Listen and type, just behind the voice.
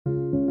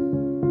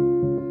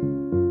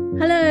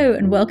Hello,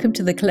 and welcome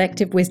to the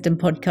Collective Wisdom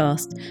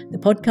Podcast, the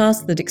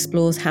podcast that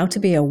explores how to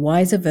be a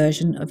wiser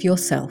version of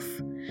yourself.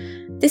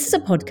 This is a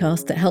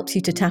podcast that helps you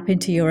to tap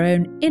into your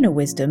own inner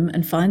wisdom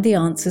and find the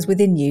answers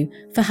within you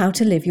for how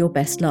to live your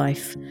best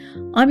life.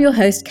 I'm your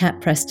host, Kat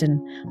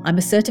Preston. I'm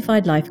a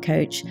certified life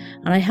coach,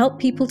 and I help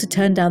people to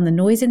turn down the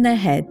noise in their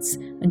heads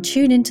and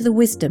tune into the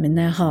wisdom in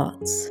their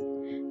hearts.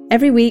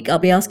 Every week, I'll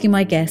be asking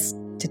my guests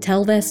to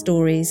tell their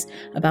stories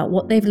about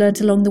what they've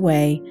learned along the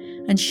way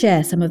and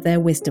share some of their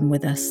wisdom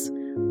with us.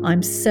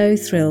 I'm so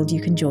thrilled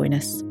you can join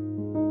us.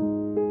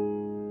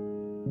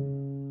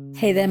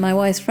 Hey there, my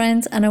wise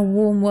friends, and a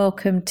warm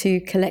welcome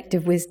to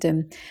Collective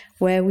Wisdom,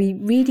 where we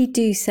really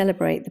do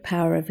celebrate the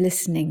power of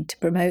listening to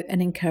promote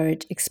and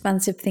encourage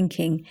expansive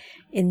thinking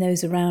in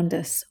those around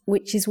us,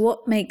 which is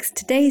what makes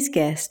today's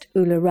guest,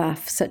 Ulla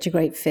Raaf, such a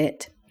great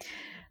fit.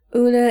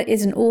 Ulla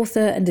is an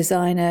author and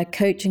designer,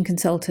 coach and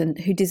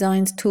consultant who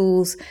designs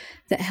tools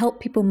that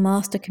help people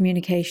master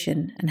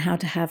communication and how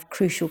to have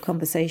crucial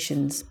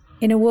conversations.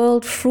 In a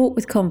world fraught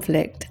with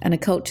conflict and a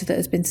culture that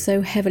has been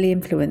so heavily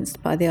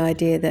influenced by the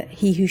idea that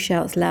he who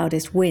shouts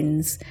loudest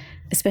wins,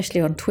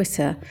 especially on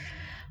Twitter,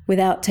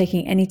 without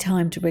taking any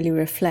time to really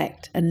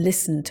reflect and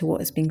listen to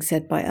what is being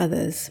said by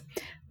others,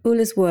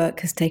 Ulla's work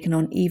has taken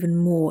on even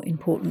more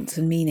importance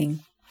and meaning.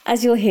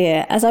 As you'll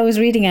hear, as I was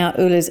reading out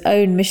Ulla's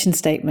own mission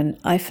statement,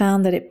 I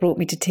found that it brought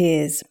me to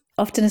tears,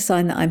 often a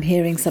sign that I'm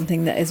hearing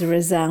something that is a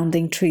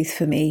resounding truth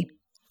for me.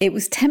 It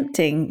was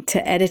tempting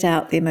to edit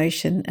out the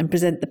emotion and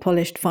present the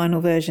polished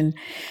final version,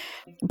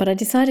 but I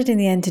decided in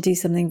the end to do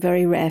something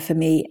very rare for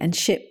me and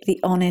ship the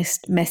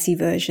honest, messy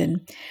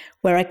version,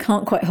 where I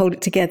can't quite hold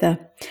it together.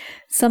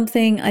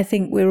 Something I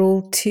think we're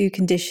all too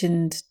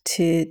conditioned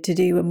to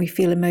do when we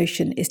feel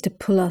emotion is to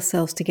pull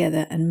ourselves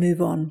together and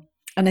move on.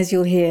 And as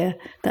you'll hear,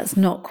 that's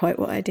not quite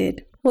what I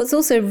did. What's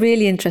also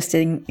really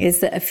interesting is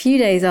that a few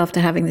days after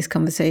having this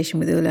conversation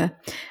with Ulla,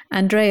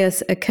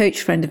 Andreas, a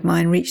coach friend of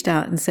mine, reached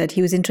out and said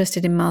he was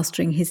interested in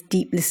mastering his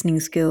deep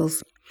listening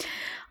skills.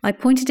 I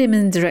pointed him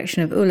in the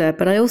direction of Ulla,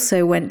 but I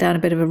also went down a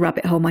bit of a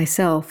rabbit hole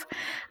myself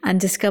and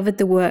discovered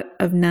the work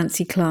of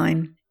Nancy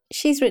Kline.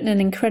 She's written an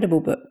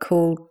incredible book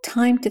called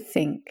Time to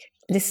Think,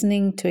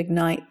 Listening to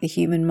Ignite the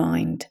Human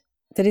Mind,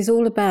 that is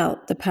all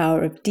about the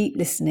power of deep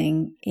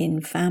listening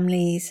in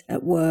families,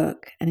 at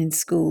work, and in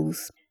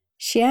schools.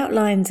 She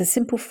outlines a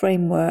simple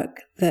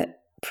framework that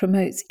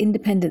promotes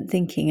independent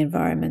thinking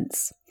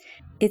environments.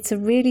 It's a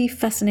really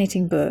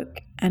fascinating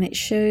book, and it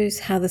shows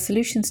how the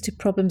solutions to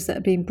problems that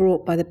are being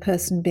brought by the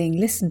person being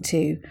listened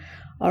to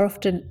are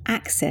often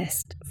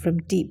accessed from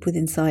deep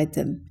within inside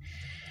them.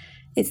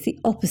 It's the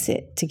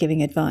opposite to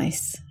giving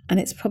advice, and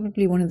it's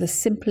probably one of the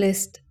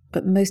simplest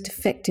but most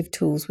effective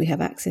tools we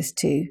have access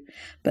to.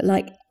 But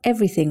like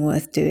everything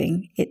worth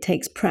doing, it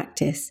takes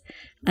practice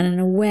and an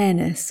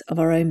awareness of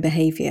our own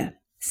behaviour.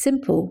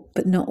 Simple,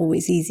 but not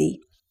always easy.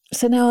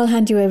 So now I'll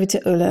hand you over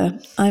to Ulla.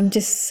 I'm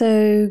just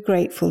so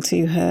grateful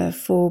to her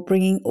for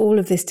bringing all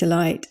of this to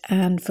light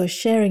and for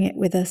sharing it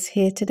with us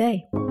here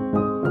today.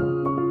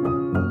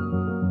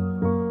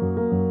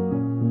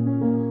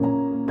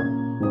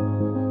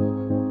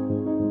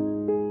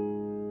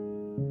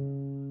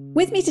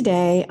 With me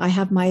today, I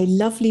have my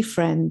lovely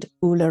friend,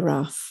 Ulla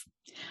Raaf.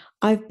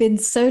 I've been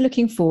so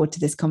looking forward to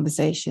this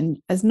conversation,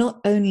 as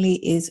not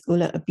only is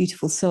Ulla a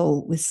beautiful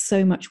soul with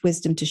so much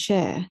wisdom to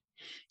share,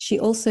 she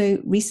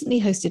also recently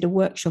hosted a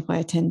workshop I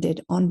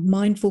attended on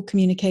mindful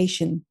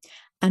communication,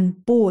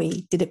 and boy,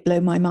 did it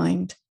blow my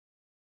mind.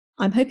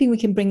 I'm hoping we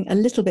can bring a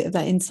little bit of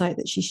that insight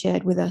that she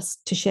shared with us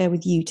to share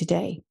with you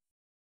today.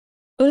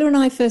 Ulla and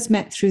I first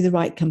met through the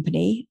Right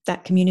Company,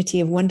 that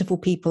community of wonderful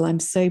people I'm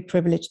so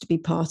privileged to be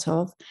part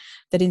of,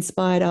 that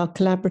inspired our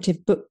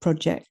collaborative book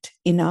project,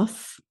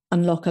 Enough,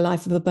 Unlock a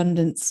Life of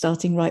Abundance,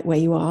 Starting Right Where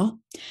You Are.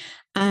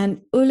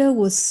 And Ulla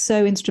was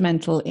so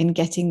instrumental in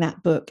getting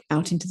that book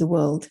out into the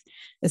world,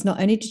 as not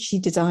only did she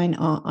design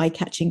our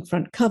eye-catching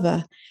front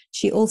cover,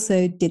 she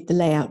also did the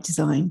layout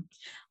design.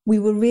 We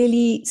were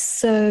really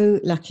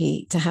so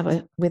lucky to have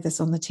her with us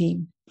on the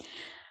team.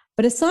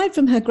 But aside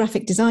from her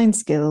graphic design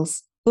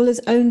skills,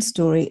 Ulla's own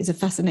story is a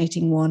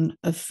fascinating one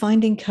of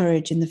finding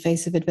courage in the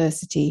face of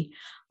adversity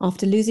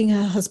after losing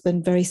her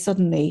husband very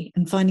suddenly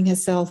and finding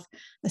herself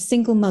a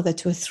single mother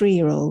to a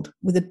 3-year-old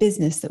with a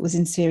business that was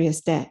in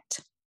serious debt.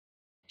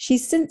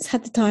 She's since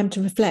had the time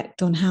to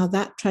reflect on how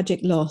that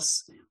tragic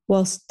loss,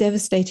 whilst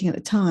devastating at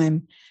the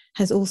time,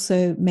 has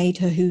also made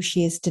her who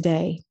she is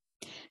today.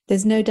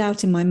 There's no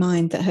doubt in my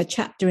mind that her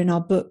chapter in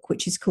our book,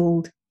 which is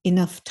called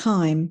Enough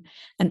Time,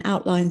 and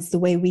outlines the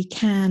way we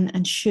can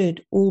and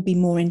should all be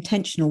more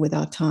intentional with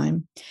our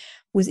time,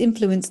 was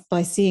influenced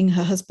by seeing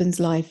her husband's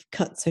life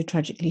cut so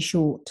tragically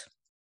short.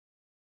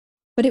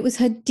 But it was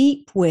her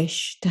deep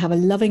wish to have a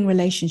loving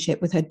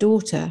relationship with her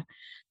daughter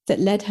that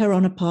led her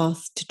on a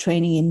path to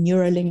training in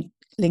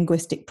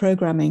neuro-linguistic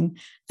programming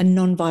and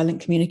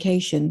nonviolent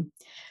communication,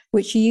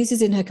 which she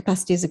uses in her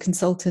capacity as a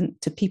consultant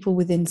to people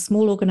within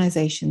small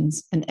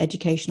organizations and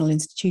educational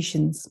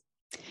institutions.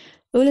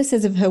 Ulla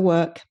says of her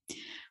work,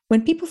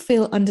 when people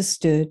feel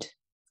understood,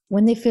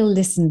 when they feel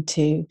listened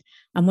to,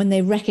 And when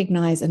they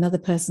recognize another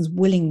person's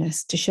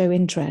willingness to show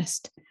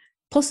interest,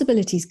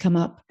 possibilities come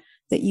up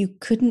that you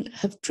couldn't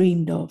have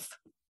dreamed of.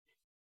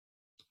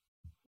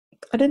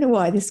 I don't know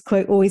why this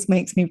quote always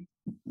makes me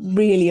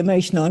really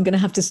emotional. I'm going to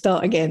have to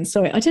start again.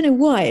 Sorry. I don't know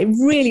why. It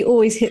really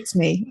always hits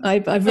me.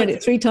 I've read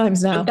it 3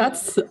 times now.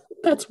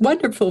 That's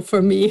wonderful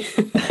for me.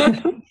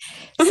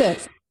 So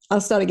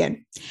I'll start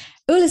again.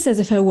 Ulla says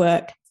of her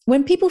work,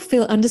 when people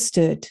feel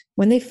understood,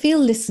 when they feel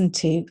listened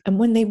to, and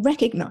when they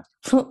recognize,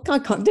 well, I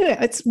can't do it.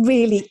 It's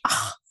really,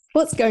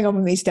 what's going on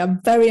with me still?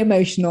 I'm very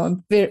emotional.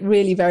 I'm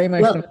really very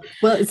emotional.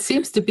 Well, it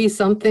seems to be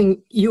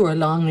something you are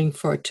longing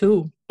for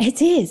too.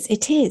 It is.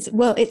 It is.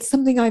 Well, it's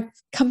something I've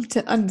come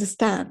to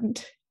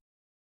understand.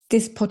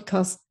 This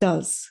podcast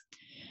does.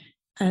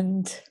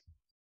 And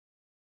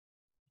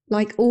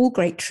like all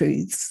great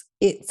truths,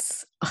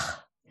 it's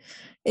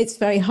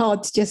very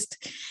hard to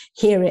just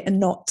hear it and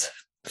not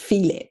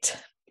feel it.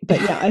 But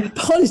yeah, I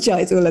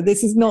apologize, Ulla.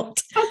 This is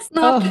not. That's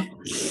not.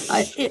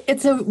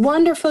 It's a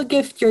wonderful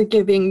gift you're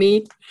giving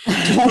me.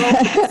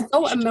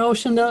 So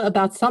emotional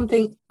about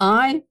something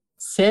I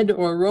said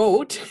or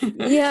wrote.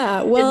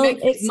 Yeah, well,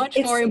 it makes it much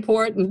more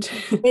important.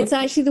 It's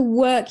actually the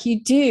work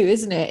you do,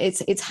 isn't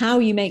it? It's how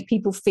you make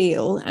people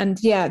feel. And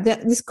yeah,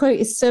 this quote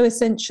is so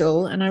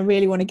essential, and I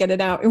really want to get it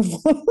out in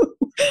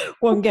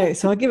one go.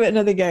 So I'll give it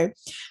another go.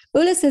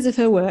 Ulla says of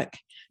her work,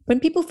 when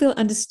people feel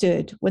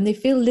understood, when they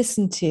feel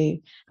listened to,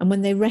 and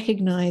when they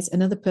recognize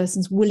another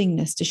person's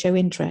willingness to show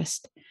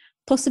interest,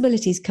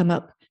 possibilities come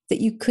up that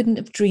you couldn't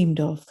have dreamed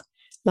of,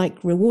 like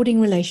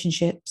rewarding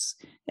relationships,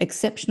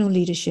 exceptional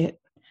leadership,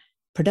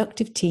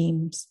 productive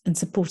teams, and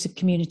supportive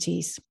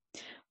communities.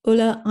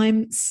 Ulla,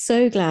 I'm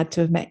so glad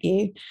to have met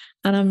you,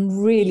 and I'm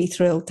really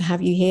thrilled to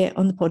have you here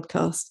on the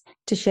podcast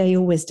to share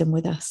your wisdom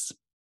with us.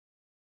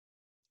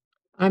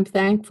 I'm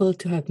thankful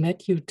to have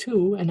met you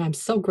too, and I'm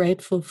so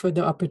grateful for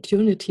the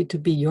opportunity to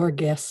be your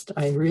guest.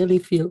 I really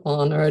feel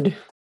honored.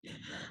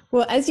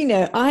 Well, as you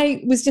know,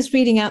 I was just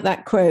reading out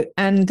that quote,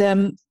 and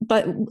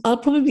but I'll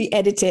probably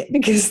edit it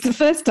because the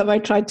first time I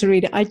tried to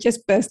read it, I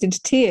just burst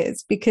into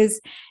tears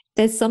because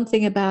there's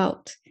something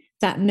about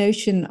that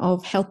notion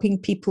of helping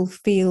people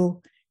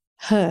feel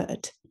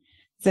heard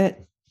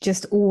that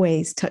just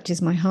always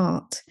touches my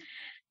heart.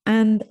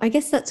 And I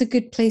guess that's a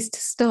good place to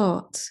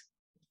start,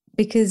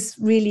 because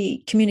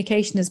really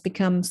communication has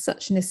become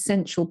such an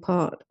essential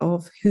part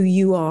of who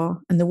you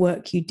are and the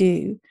work you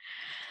do.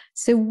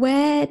 So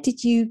where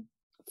did you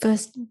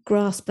first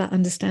grasp that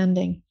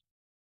understanding?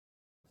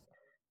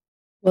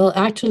 Well,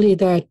 actually,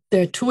 there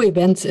are 2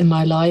 events in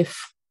my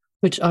life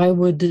which I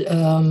would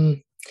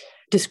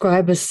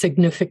describe as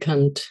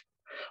significant.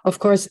 Of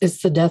course,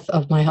 it's the death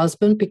of my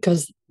husband,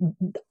 because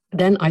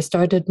then I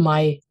started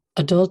my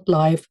adult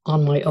life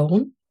on my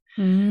own,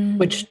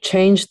 which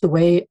changed the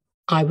way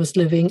I was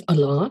living a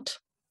lot.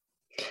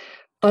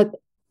 But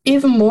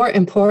even more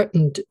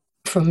important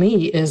for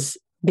me is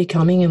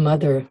becoming a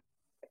mother,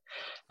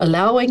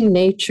 allowing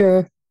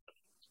nature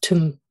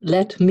to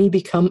let me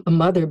become a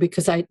mother,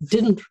 because I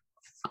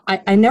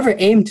never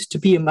aimed to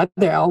be a mother.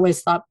 I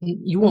always thought,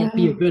 you won't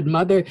be a good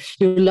mother.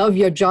 You love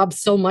your job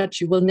so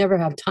much, you will never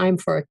have time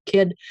for a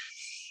kid.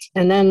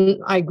 And then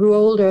I grew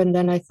older, and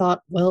then I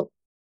thought, well,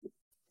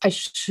 I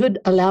should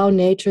allow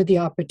nature the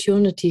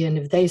opportunity. And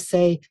if they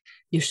say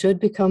you should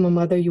become a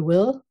mother, you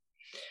will.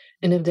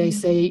 And if they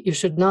say you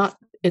should not,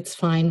 it's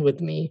fine with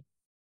me.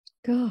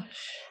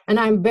 Gosh. And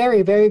I'm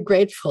very, very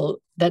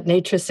grateful that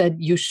nature said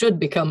you should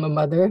become a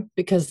mother,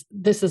 because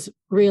this is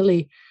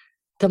really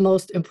the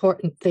most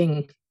important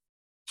thing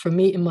for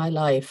me in my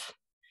life.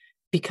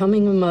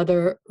 Becoming a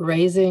mother,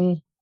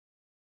 raising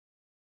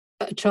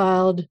a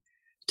child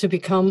to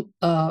become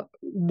a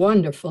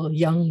wonderful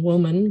young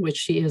woman, which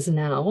she is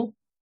now.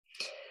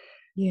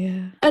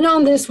 Yeah. And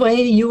on this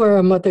way, you are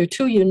a mother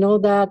too. You know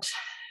that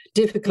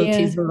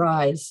difficulties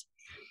arise.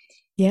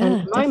 Yeah.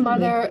 And my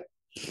mother,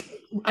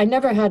 I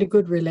never had a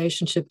good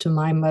relationship to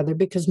my mother,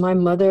 because my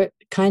mother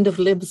kind of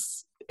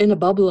lives in a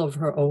bubble of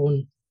her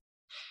own.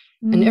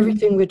 And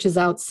everything which is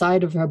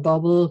outside of her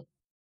bubble,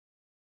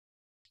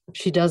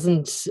 she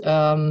doesn't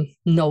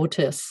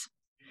notice.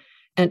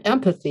 And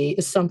empathy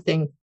is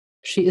something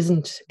she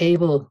isn't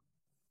able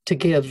to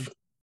give.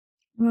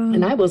 Wow.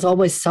 And I was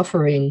always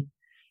suffering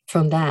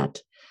from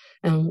that.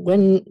 And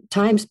when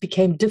times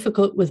became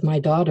difficult with my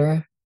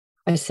daughter,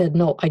 I said,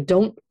 no, I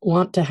don't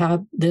want to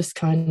have this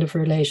kind of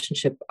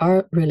relationship.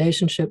 Our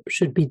relationship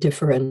should be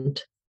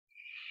different.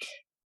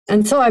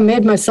 And so I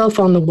made myself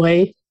on the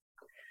way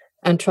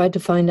and tried to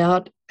find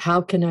out,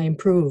 how can I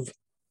improve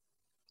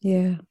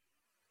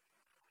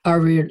our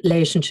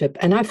relationship?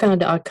 And I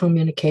found out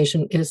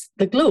communication is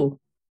the glue.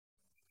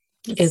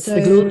 It's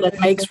the glue that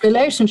makes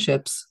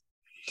relationships.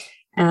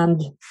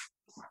 And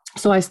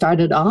so I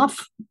started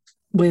off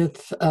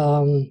with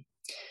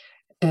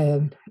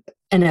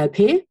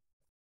NLP,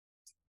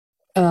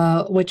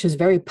 which is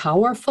very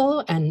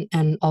powerful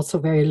and also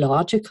very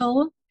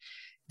logical,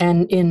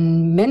 and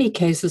in many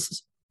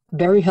cases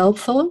very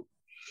helpful.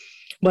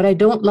 What I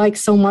don't like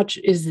so much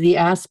is the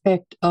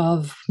aspect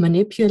of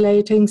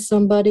manipulating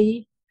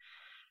somebody,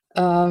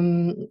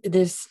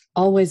 There's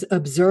always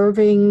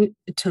observing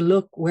to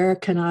look, where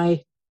can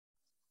I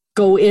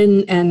go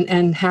in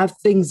and have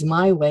things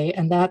my way,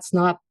 and that's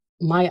not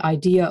my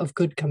idea of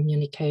good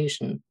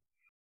communication.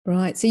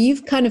 Right. So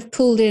you've kind of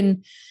pulled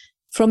in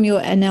from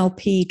your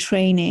NLP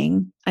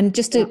training, and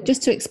just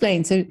to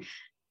explain, so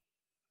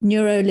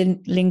neuro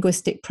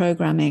linguistic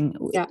programming,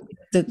 Yeah.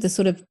 the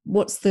sort of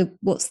what's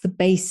the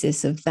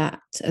basis of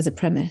that as a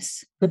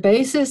premise? The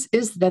basis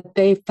is that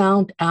they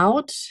found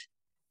out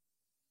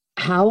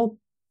how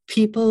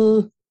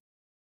people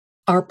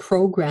are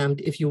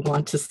programmed, if you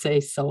want to say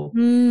so.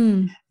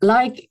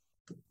 Like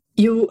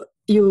you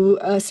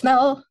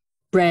smell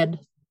bread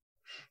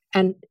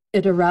and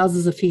it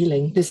arouses a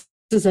feeling. This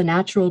is a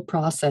natural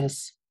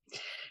process.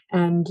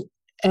 And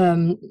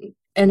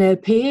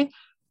NLP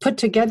put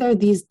together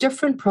these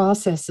different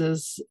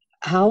processes,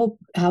 how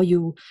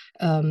you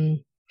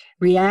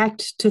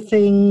react to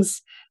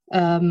things,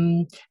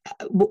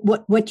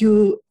 what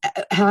you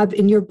have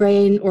in your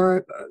brain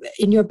or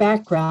in your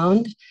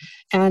background,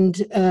 and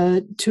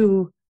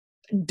to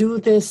do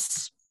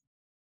this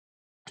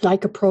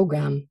like a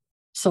program.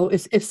 So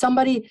if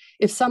somebody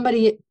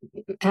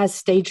has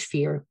stage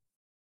fear,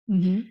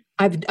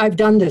 I've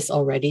done this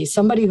already.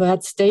 Somebody who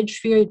had stage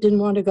fear didn't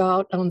want to go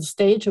out on the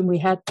stage, and we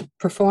had to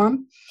perform.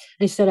 And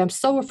he said, I'm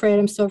so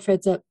afraid. So,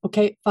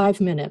 okay,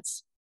 5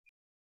 minutes.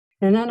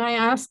 And then I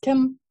asked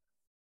him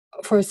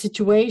for a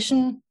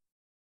situation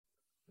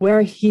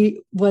where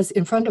he was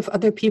in front of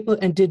other people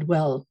and did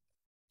well.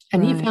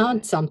 And he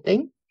found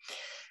something.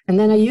 And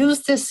then I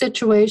used this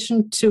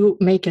situation to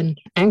make an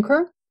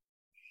anchor.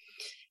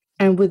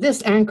 And with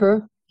this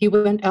anchor, he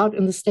went out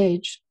on the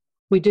stage.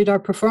 We did our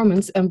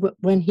performance. And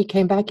when he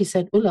came back, he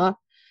said, Ulla,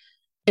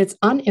 it's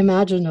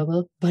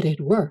unimaginable, but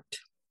it worked.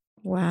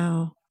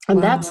 Wow.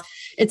 And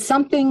it's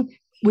something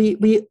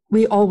we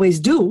always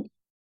do,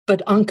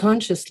 but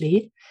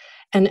unconsciously.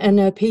 And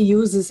NLP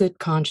uses it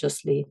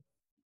consciously.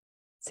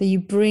 So you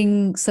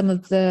bring some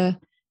of the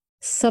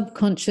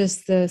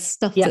subconscious, the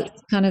stuff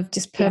that's kind of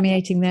just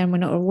permeating there and we're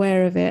not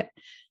aware of it,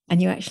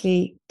 and you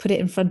actually put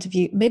it in front of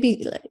you,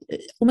 maybe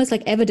almost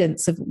like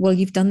evidence of, well,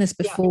 you've done this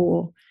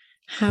before.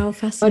 How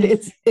fascinating.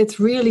 But it's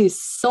really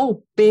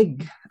so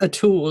big a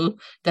tool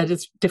that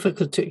it's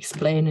difficult to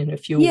explain in a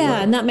few words.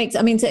 And that makes,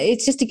 I mean,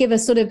 it's just to give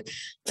us sort of,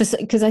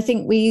 because I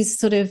think we use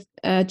sort of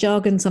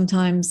jargon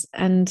sometimes,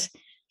 and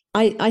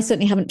I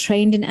certainly haven't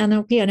trained in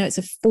NLP. I know it's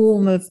a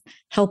form of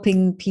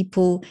helping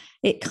people.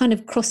 It kind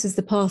of crosses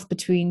the path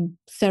between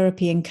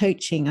therapy and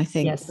coaching, I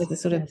think, with a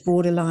sort of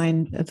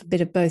borderline of a bit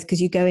of both, because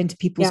you go into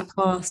people's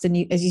past and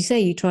you, as you say,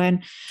 you try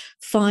and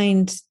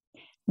find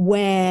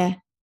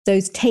where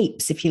those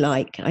tapes, if you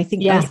like. I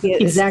think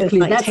exactly.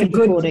 That's a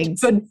good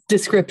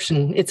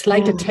description. It's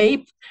like a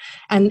tape,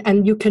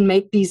 and you can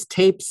make these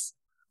tapes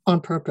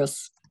on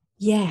purpose.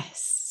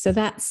 Yes. So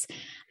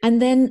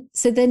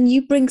then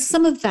you bring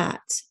some of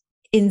that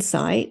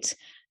insight,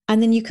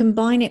 and then you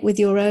combine it with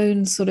your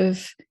own sort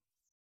of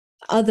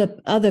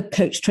other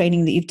coach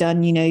training that you've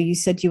done. You know, you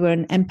said you were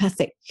an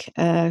empathic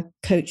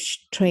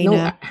coach trainer.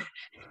 No,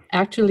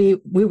 actually,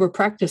 we were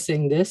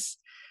practicing this,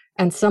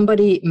 and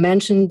somebody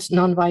mentioned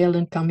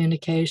nonviolent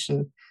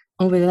communication,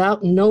 and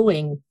without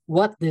knowing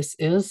what this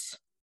is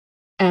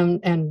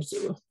and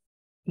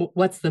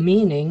what's the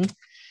meaning,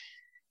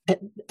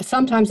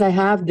 sometimes I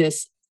have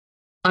this,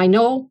 I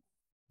know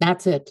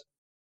that's it.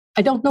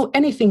 I don't know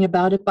anything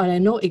about it, but I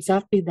know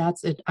exactly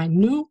that's it. I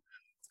knew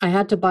I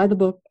had to buy the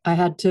book. I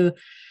had to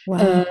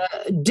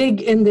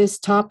dig in this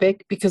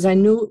topic because I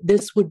knew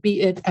this would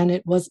be it, and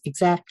it was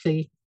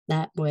exactly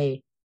that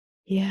way.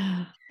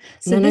 Yeah.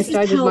 So and then I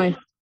started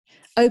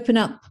open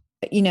up,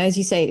 you know, as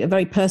you say, a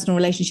very personal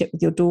relationship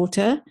with your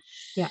daughter.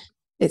 Yeah.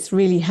 It's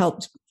really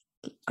helped.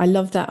 I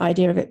love that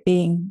idea of it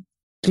being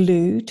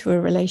glue to a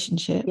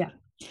relationship. Yeah.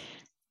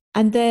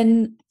 And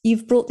then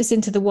you've brought this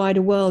into the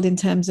wider world in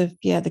terms of,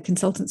 the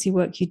consultancy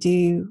work you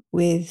do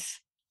with,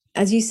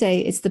 as you say,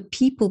 it's the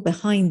people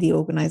behind the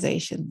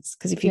organizations.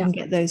 Because if you can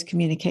get those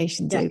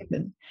communications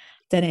open,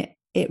 then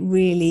it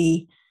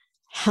really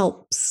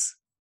helps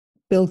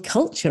build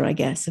culture, I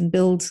guess, and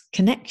build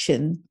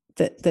connection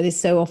that is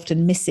so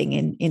often missing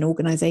in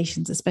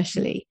organizations,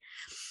 especially.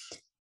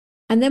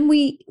 And then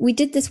we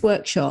did this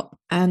workshop,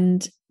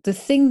 and the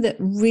thing that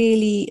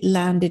really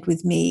landed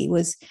with me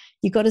was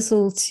you got us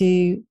all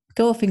to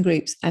go off in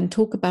groups and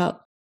talk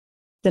about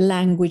the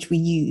language we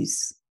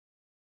use,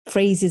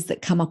 phrases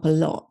that come up a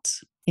lot,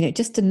 you know,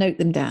 just to note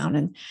them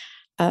down.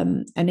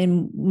 And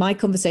in my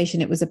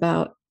conversation, it was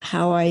about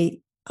how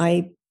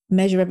I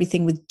measure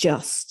everything with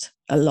just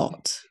a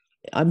lot.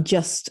 I'm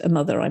just a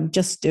mother. I'm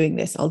just doing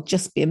this. I'll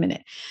just be a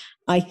minute.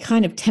 I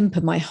kind of temper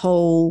my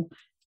whole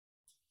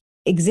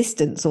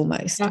existence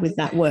almost with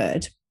that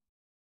word,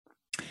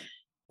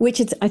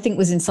 which I think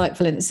was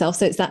insightful in itself.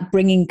 So it's that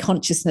bringing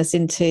consciousness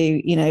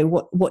into, you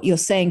know, what you're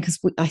saying, because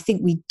I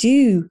think we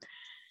do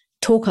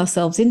talk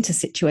ourselves into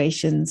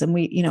situations, and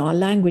we, you know, our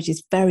language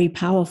is very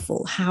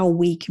powerful. How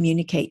we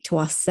communicate to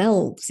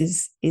ourselves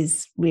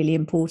is really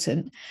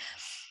important.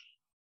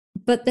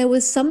 But there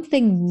was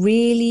something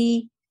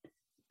really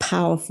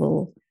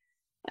powerful.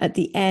 At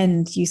the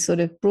end, you sort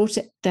of brought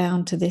it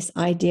down to this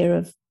idea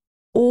of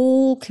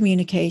all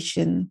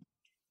communication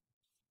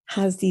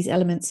has these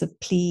elements of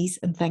please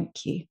and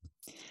thank you.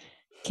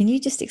 Can you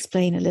just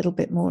explain a little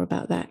bit more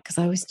about that? Because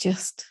I was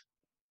just,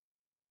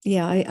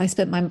 I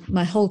spent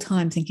my whole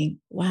time thinking,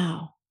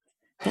 wow,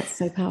 that's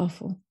so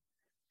powerful.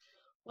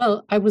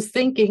 Well, I was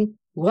thinking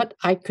what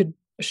I could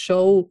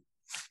show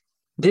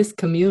this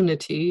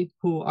community,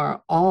 who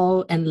are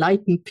all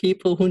enlightened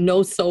people who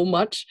know so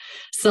much,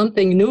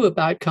 something new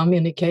about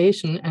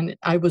communication. And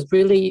I was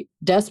really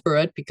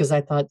desperate because I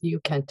thought, you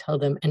can't tell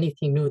them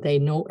anything new. They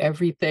know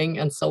everything.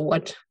 And so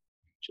what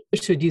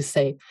should you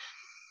say?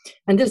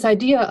 And this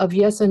idea of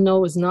yes and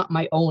no is not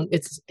my own.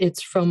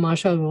 It's from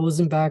Marshall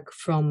Rosenberg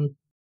from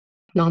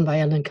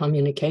Nonviolent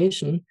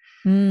Communication.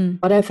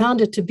 But I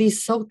found it to be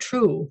so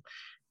true.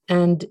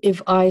 And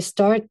if I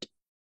start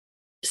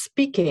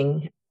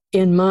speaking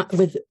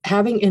with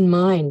having in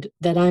mind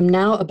that I'm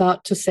now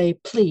about to say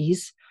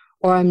please,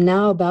 or I'm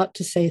now about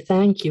to say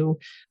thank you,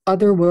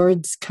 other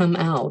words come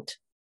out.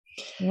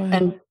 Wow.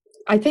 And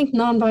I think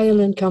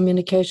nonviolent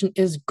communication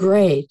is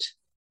great,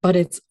 but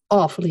it's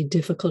awfully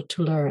difficult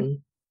to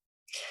learn.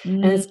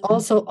 And it's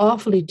also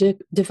awfully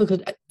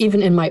difficult,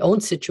 even in my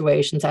own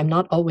situations. I'm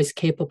not always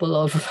capable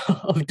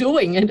of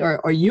doing it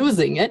or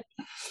using it,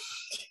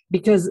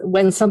 because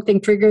when something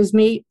triggers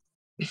me,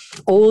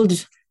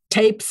 old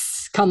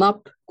tapes come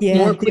up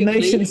more quickly. The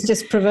emotions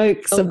just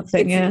provoke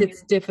something.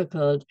 It's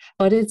difficult,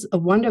 but it's a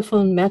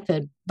wonderful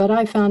method. But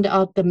I found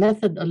out the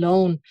method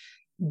alone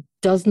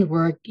doesn't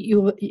work.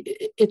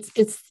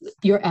 It's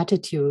your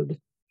attitude.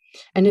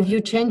 And if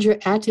you change your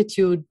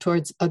attitude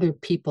towards other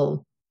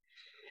people,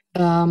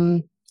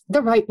 the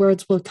right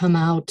words will come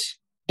out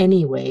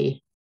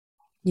anyway.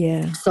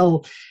 Yeah.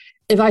 So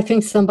if I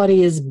think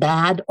somebody is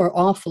bad or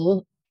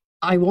awful,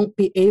 I won't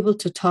be able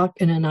to talk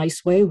in a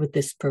nice way with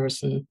this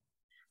person.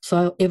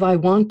 So if I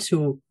want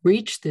to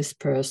reach this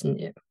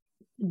person,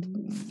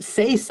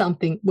 say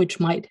something which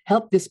might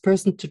help this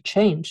person to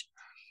change,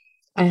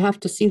 I have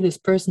to see this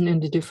person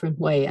in a different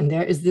way. And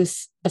there is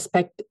this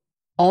aspect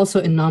also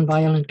in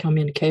nonviolent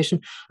communication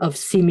of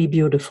see me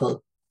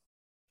beautiful.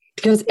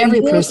 Because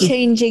every person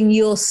changing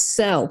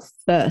yourself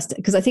first.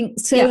 Because I think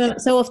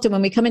so often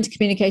when we come into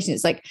communication,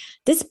 it's like,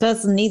 this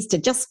person needs to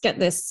just get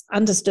this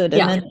understood.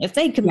 And then if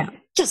they can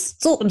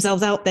just sort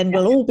themselves out, then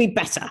we'll all be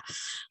better.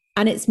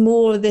 And it's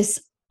more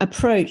this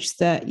approach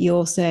that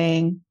you're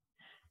saying,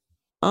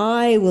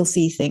 I will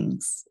see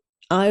things.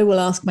 I will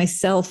ask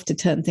myself to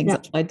turn things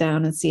upside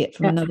down and see it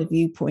from another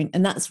viewpoint.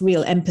 And that's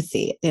real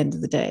empathy at the end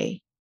of the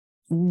day.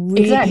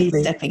 Really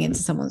stepping into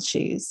someone's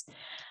shoes.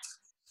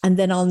 And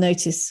then I'll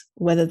notice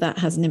whether that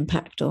has an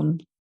impact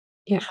on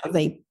how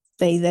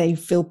they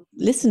feel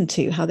listened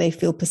to, how they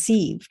feel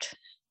perceived.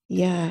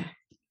 Yeah.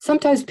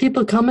 Sometimes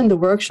people come in the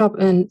workshop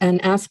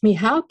and ask me,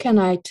 how can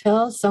I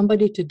tell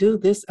somebody to do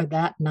this or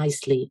that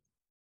nicely?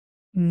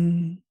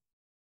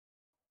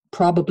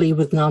 Probably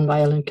with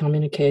nonviolent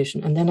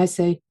communication. And then I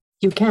say,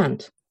 you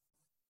can't.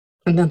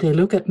 And then they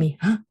look at me,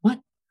 huh, what?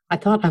 I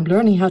thought I'm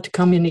learning how to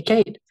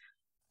communicate.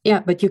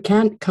 Yeah, but you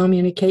can't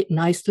communicate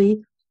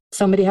nicely.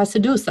 Somebody has to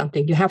do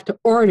something. You have to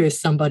order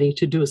somebody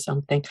to do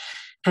something.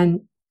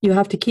 And you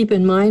have to keep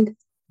in mind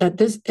that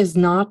this is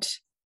not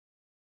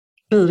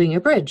building a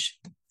bridge.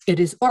 It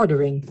is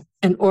ordering.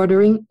 And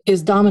ordering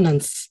is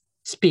dominance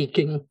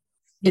speaking.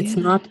 It's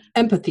not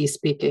empathy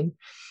speaking.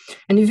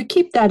 And if you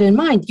keep that in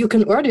mind, you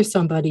can order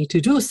somebody to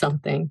do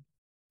something,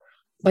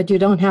 but you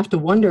don't have to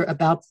wonder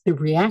about the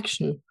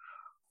reaction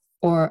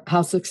or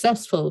how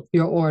successful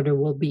your order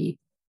will be.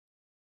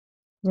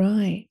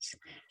 Right.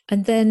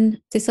 And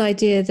then this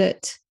idea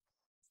that,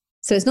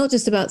 so it's not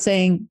just about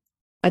saying,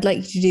 I'd like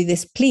you to do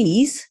this,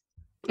 please.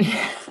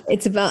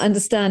 It's about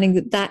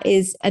understanding that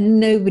is, and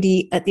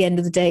nobody at the end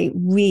of the day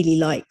really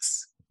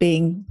likes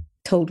being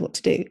told what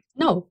to do.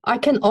 No, I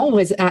can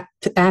always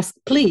ask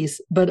please,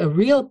 but a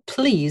real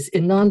please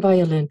in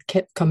nonviolent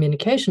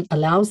communication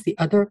allows the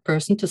other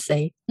person to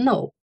say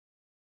no.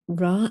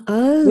 Right.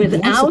 Oh,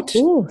 without,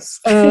 yes,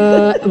 of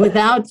course.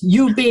 without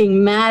you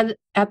being mad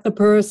at the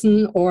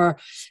person or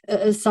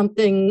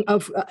something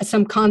of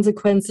some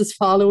consequences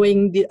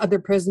following the other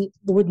person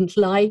wouldn't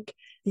like.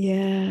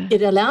 Yeah.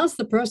 It allows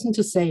the person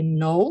to say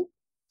no,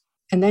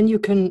 and then you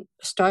can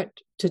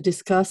start to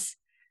discuss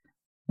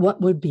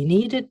what would be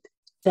needed,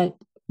 that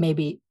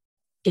maybe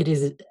it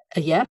is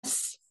a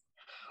yes,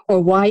 or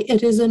why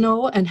it is a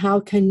no, and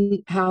how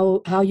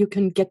you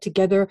can get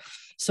together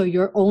so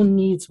your own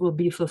needs will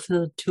be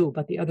fulfilled too,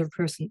 but the other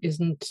person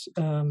isn't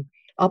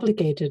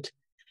obligated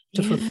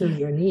to fulfill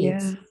your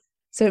needs. Yeah.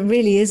 So it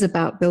really is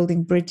about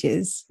building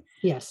bridges.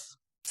 Yes.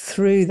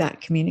 Through that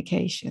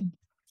communication.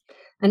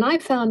 And I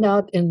found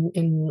out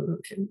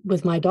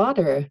with my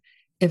daughter,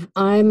 if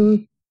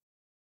I'm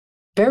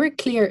very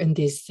clear in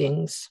these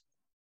things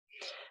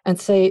and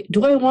say,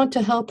 do I want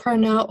to help her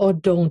now or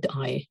don't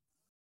I?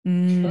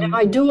 And if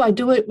I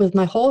do it with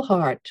my whole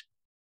heart.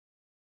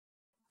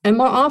 And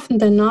more often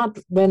than not,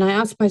 when I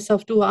ask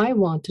myself, do I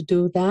want to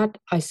do that?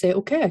 I say,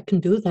 okay, I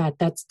can do that.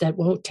 That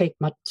won't take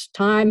much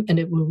time and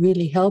it will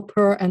really help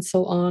her and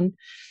so on.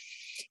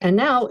 And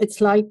now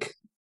it's like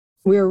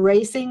we're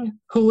racing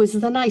who is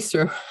the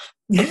nicer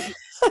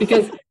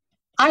because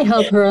I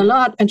help her a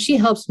lot and she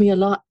helps me a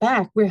lot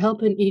back. We're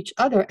helping each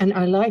other and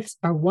our lives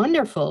are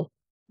wonderful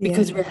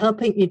because Yeah. we're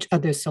helping each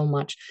other so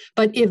much.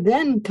 But if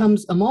then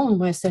comes a moment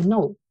where I say,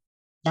 no,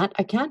 that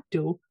I can't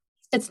do,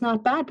 it's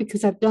not bad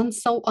because I've done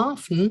so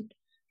often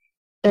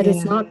that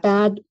it's Yeah. not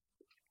bad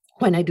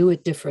when I do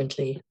it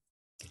differently.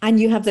 And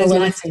you have Or those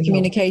when I lines say of no.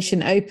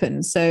 communication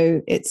open.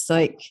 So it's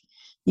like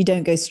you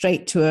don't go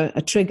straight to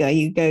a trigger,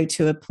 you go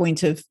to a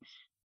point of,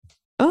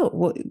 oh,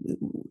 what,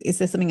 is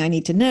there something I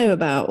need to know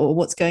about, or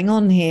what's going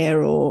on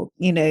here, or,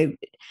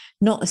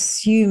 not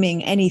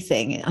assuming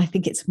anything. I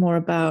think it's more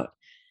about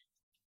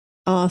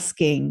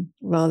asking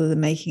rather than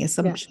making Yeah.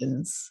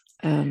 assumptions.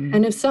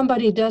 And if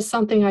somebody does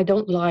something I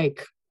don't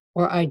like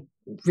or I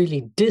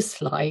really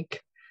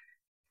dislike,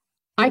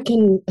 I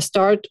can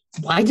start,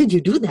 why did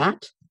you do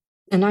that?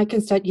 And I can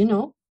start,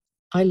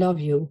 I love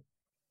you.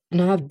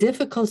 And I have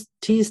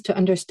difficulties to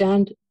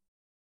understand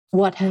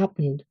what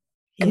happened.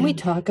 Can Yeah. we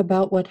talk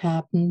about what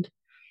happened?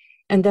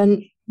 And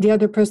then the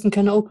other person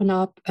can open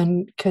up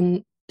and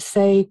can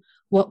say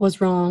what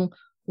was wrong,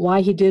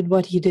 why he did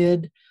what he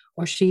did,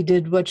 or she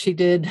did what she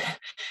did.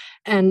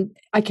 And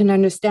I can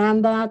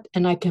understand that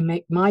and I can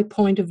make my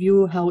point of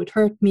view, how it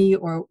hurt me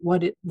or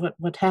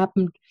what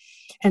happened.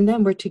 And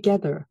then we're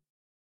together.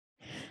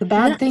 The And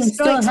bad that things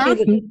still strikes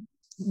me happen,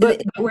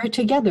 that, but we're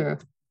together.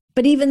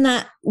 but even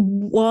that,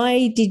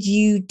 why did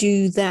you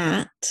do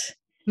that,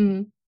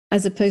 Mm.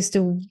 as opposed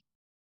to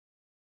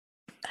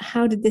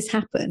how did this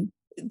happen?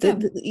 Yeah.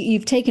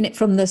 You've taken it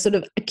from the sort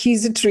of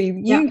accusatory,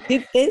 Yeah. you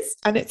did this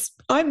and it's,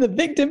 I'm the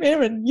victim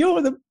here and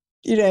you're the,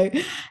 you know,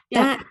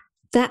 Yeah.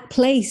 that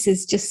place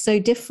is just so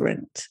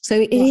different.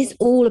 So it Yeah. is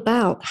all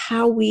about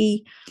how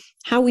we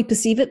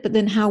perceive it, but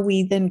then how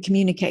we then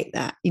communicate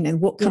that.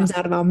 What Yeah. comes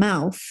out of our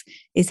mouth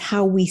is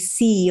how we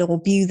see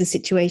or view the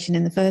situation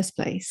in the first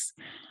place.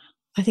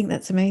 I think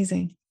that's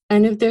amazing.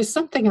 And if there's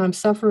something I'm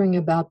suffering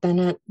about,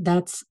 then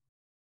that's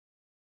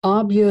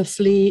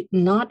obviously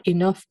not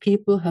enough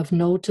people have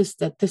noticed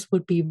that this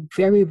would be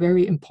very,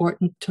 very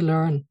important to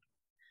learn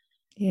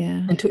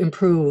Yeah. and to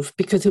improve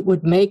because it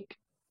would make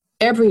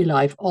every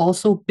life,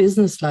 also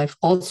business life,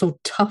 also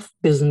tough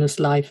business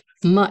life,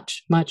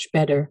 much, much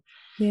better.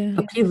 Yeah.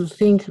 But people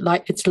think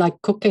like it's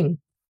like cooking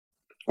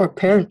or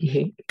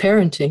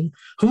parenting.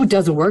 Who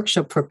does a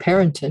workshop for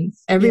parenting?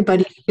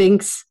 Everybody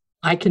thinks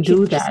I can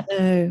do that.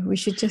 We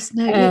should just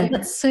know. Yeah, Uh,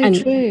 that's so and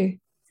true.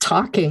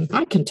 talking,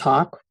 I can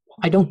talk.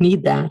 I don't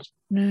need that.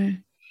 No.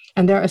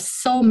 And there are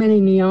so many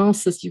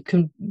nuances you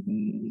can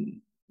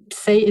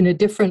say in a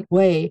different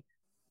way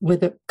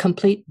with a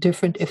complete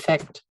different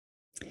effect.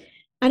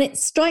 And it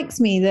strikes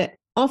me that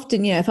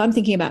often, if I'm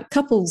thinking about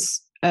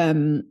couples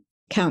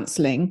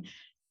counseling,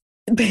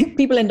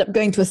 people end up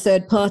going to a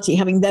third party,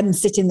 having them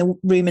sit in the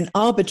room and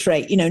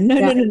arbitrate. No,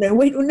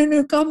 wait,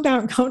 no, calm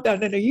down.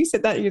 No, you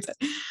said that.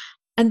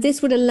 And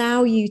this would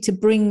allow you to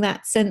bring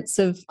that sense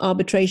of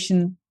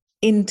arbitration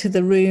into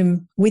the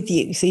room with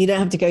you. So you don't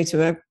have to go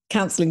to a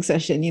counseling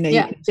session. You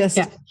can just,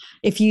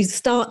 if you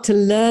start to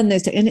learn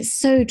those, and it's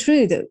so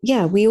true that,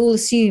 we all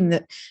assume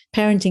that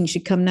parenting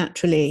should come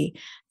naturally,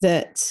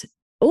 that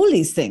all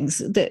these things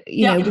that,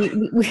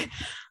 we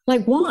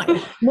like,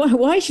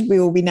 why should we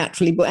all be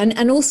naturally born?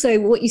 And also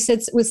what you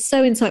said was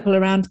so insightful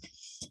around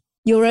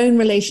your own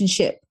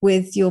relationship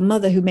with your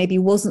mother, who maybe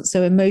wasn't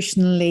so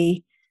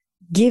emotionally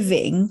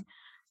giving,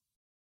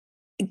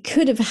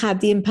 could have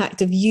had the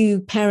impact of you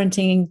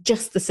parenting in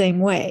just the same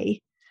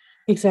way.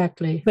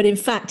 Exactly. But in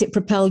fact, it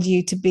propelled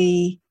you to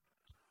be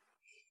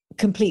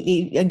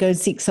completely and go and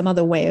seek some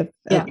other way of,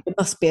 there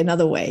must be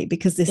another way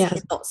because this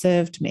has not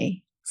served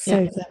me.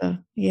 So clever.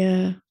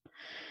 Yeah.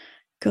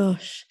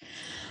 Gosh.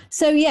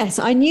 So yes,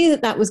 I knew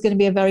that was going to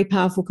be a very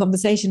powerful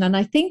conversation. And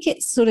I think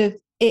it's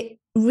it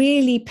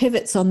really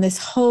pivots on this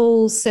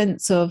whole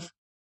sense of,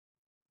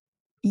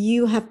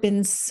 you have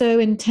been so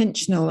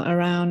intentional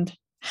around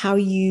how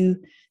you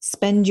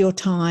spend your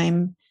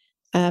time,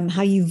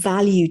 how you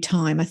value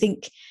time. I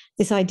think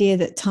this idea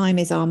that time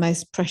is our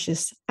most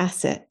precious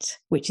asset,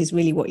 which is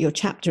really what your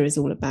chapter is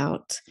all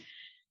about,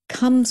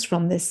 comes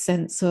from this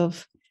sense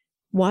of,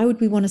 why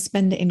would we want to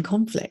spend it in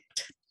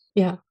conflict?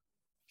 Yeah.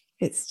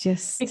 It's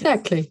just...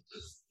 Exactly.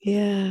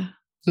 Yeah.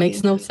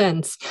 Makes no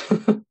sense.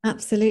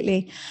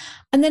 Absolutely.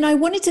 And then I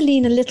wanted to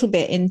lean a little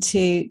bit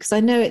into, because I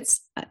know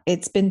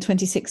it's been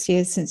 26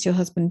 years since your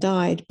husband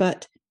died,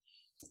 but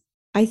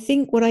I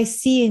think what I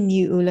see in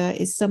you, Ulla,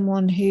 is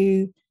someone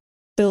who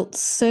built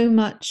so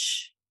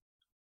much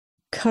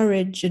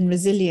courage and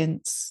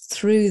resilience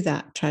through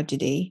that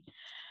tragedy.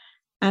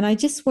 And I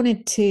just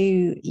wanted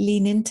to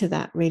lean into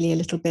that really a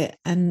little bit.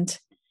 And,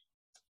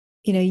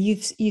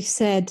 you've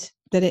said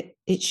that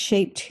it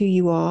shaped who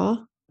you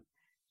are,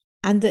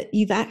 and that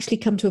you've actually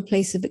come to a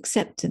place of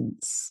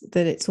acceptance,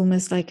 that it's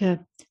almost like I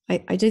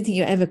don't think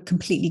you're ever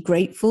completely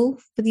grateful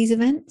for these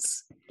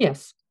events.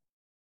 Yes.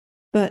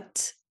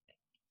 but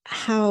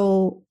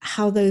how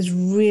those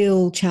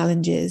real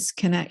challenges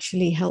can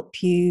actually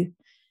help you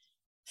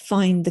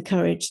find the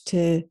courage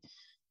to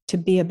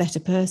be a better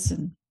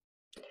person.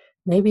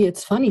 Maybe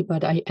it's funny,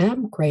 but I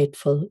am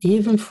grateful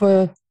even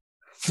for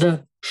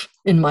the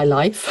in my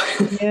life.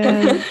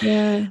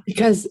 Yeah.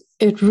 Because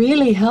it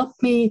really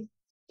helped me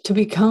to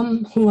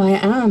become who I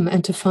am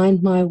and to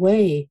find my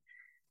way.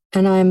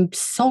 And I'm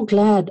so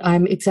glad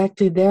I'm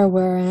exactly there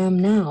where I am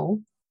now.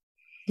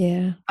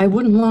 Yeah. I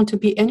wouldn't want to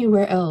be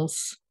anywhere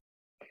else.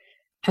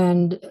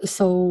 And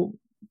so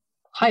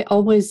I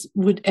always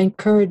would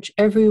encourage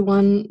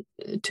everyone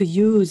to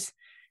use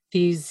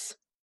these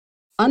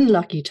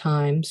unlucky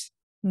times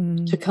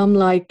to come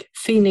like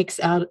phoenix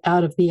out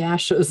of the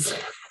ashes.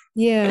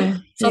 Yeah.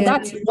 So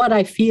that's what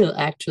I feel,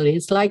 actually.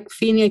 It's like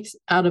phoenix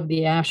out of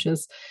the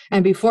ashes.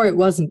 And before it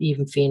wasn't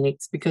even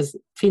phoenix, because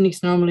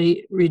phoenix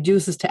normally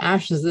reduces to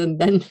ashes and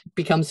then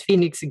becomes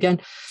phoenix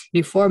again.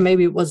 Before,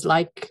 maybe it was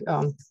like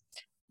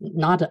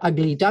not an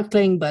ugly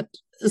duckling, but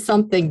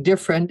something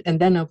different. And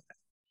then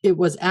it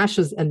was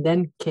ashes and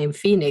then came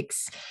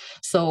phoenix.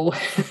 So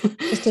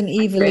Just an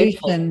I'm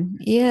grateful. evolution.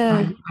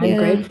 Yeah. I'm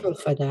grateful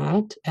for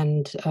that.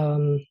 And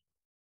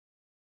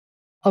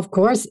of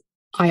course,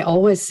 I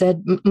always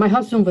said my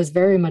husband was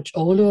very much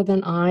older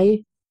than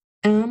I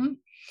am.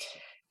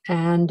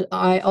 And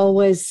I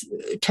always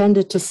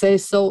tended to say,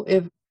 so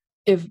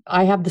if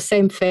I have the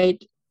same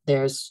fate,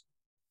 there's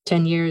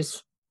 10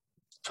 years,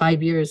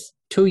 5 years,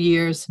 2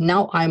 years.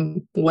 Now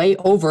I'm way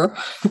over.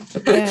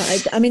 Yeah.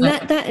 I mean,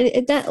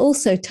 that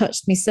also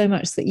touched me so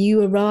much, that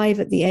you arrive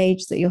at the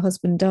age that your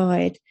husband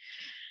died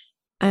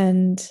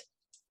and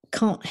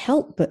can't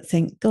help but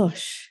think,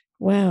 gosh,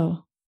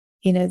 wow,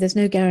 there's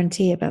no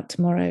guarantee about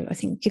tomorrow. I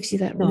think it gives you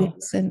that real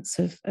sense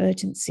of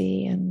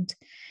urgency, and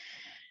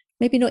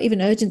maybe not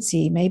even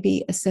urgency,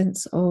 maybe a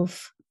sense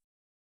of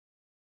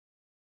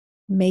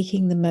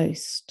making the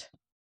most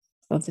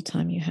of the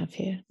time you have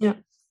here. Yeah.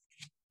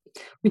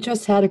 We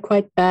just had a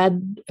quite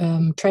bad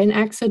train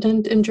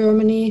accident in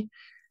Germany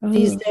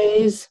these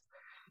days,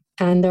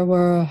 and there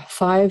were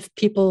 5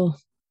 people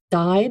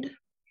died.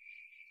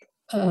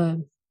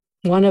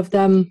 One of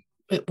them,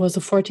 it was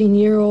a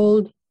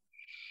 14-year-old.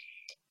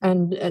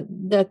 And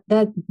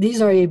that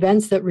these are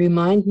events that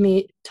remind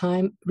me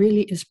time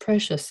really is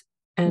precious,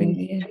 and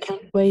you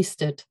can't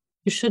waste it.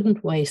 You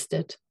shouldn't waste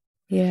it.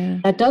 Yeah.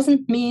 That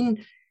doesn't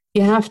mean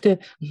you have to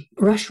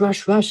rush,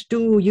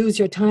 use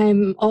your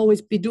time,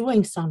 always be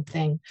doing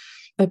something,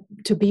 but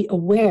to be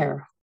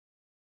aware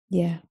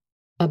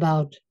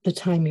about the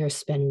time you're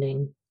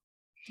spending.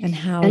 And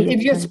how. And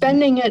if you're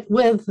spending it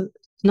with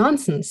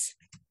nonsense,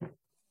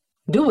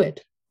 do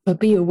it,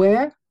 but be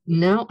aware,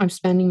 now I'm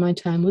spending my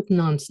time with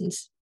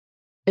nonsense.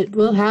 It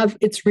will have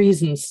its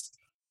reasons.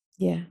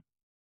 Yeah.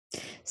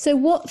 So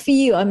what for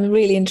you, I'm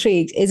really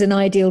intrigued, is an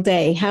ideal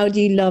day? How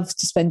do you love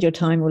to spend your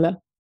time, Ulla?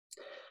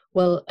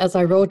 Well, as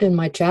I wrote in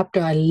my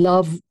chapter, I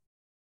love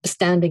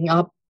standing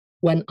up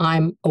when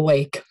I'm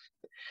awake,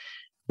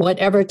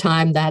 whatever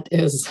time that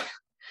is.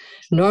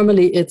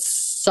 Normally, it's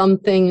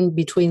something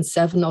between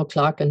 7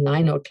 o'clock and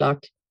 9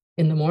 o'clock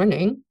in the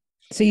morning.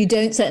 So you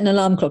don't set an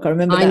alarm clock? I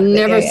remember that. I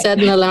never set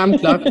an alarm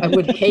clock. I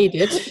would hate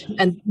it.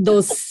 And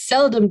those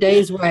seldom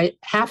days where I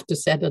have to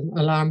set an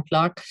alarm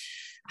clock,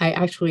 I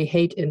actually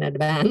hate in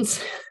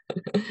advance.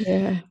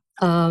 Yeah.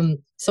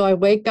 So I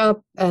wake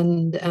up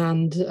and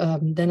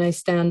then I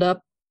stand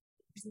up,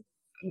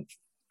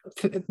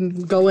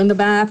 go in the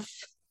bath,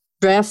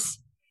 dress,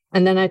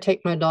 and then I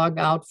take my dog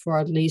out for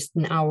at least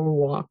an hour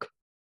walk.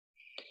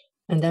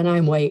 And then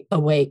I'm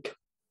awake.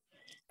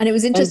 And it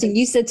was interesting.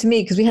 You said to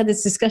me, because we had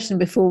this discussion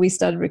before we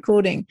started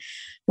recording,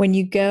 when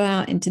you go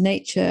out into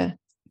nature,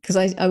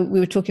 because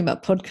we were talking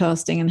about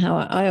podcasting and how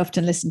I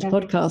often listen to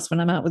podcasts when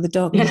I'm out with the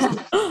dog. And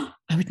said,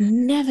 I would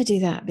never do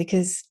that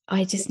because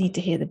I just need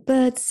to hear the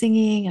birds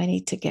singing. I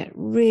need to get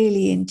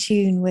really in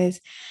tune with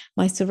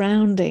my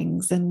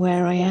surroundings and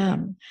where I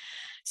am.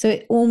 So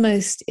it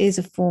almost is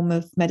a form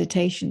of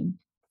meditation.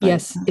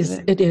 Yes,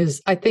 it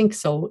is. I think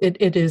so.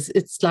 It is.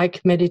 It's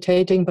like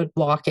meditating, but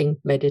walking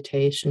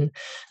meditation,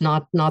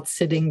 not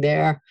sitting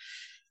there.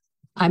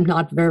 I'm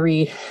not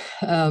very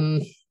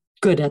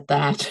good at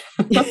that.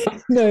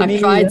 No, I've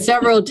tried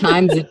several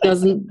times. It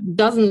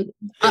doesn't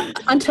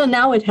until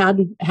now. It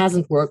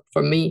hasn't worked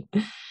for me.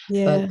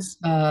 Yeah.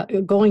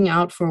 But going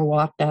out for a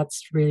walk,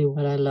 that's really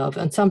what I love.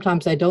 And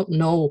sometimes I don't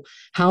know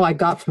how I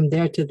got from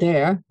there to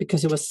there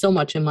because it was so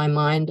much in my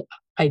mind.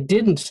 I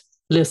didn't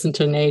listen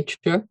to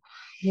nature.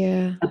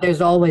 Yeah. But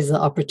there's always the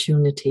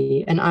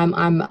opportunity. And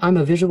I'm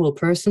a visual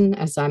person,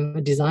 as I'm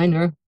a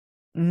designer.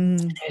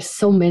 There's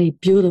so many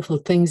beautiful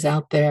things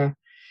out there.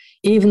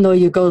 Even though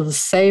you go the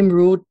same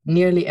route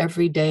nearly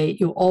every day,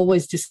 you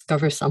always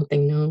discover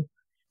something new,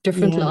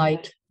 different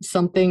light,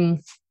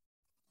 something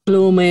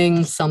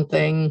blooming,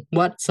 something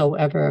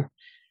whatsoever.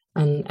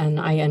 And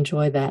I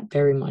enjoy that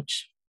very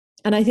much.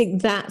 And I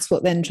think that's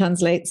what then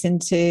translates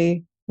into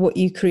what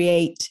you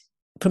create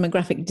from a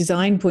graphic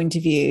design point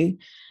of view.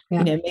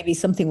 Maybe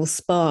something will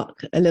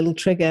spark a little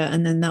trigger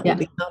and then that will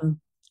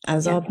become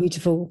as Yeah. our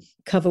beautiful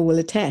cover will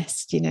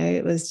attest,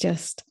 it was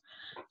just,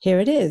 here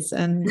it is.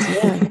 And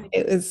yeah,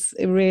 it was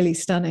really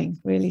stunning,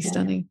 really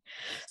stunning.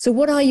 So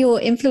what are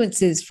your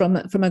influences from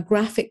a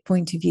graphic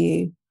point of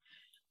view?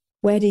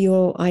 Where do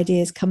your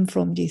ideas come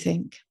from, do you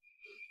think?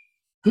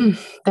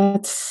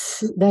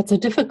 That's a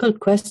difficult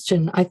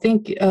question. I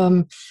think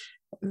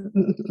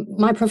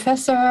my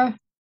professor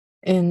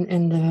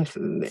in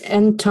the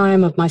end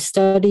time of my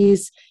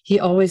studies, he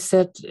always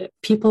said,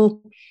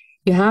 people,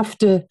 you have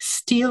to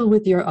steal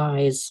with your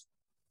eyes.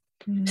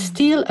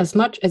 Steal as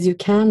much as you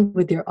can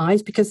with your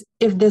eyes, because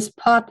if this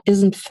pot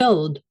isn't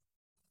filled,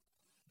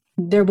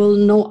 there will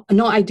no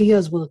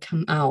ideas will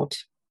come out.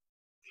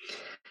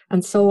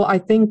 And so I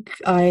think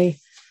I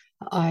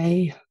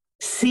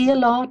see a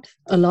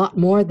lot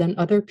more than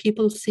other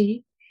people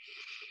see,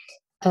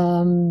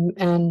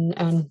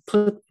 and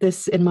put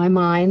this in my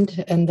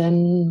mind, and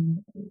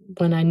then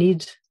when I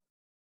need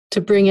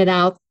to bring it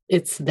out,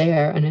 it's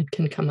there and it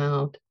can come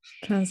out.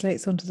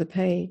 Translates onto the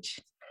page.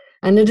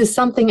 And it is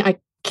something I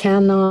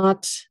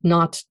cannot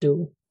not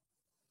do.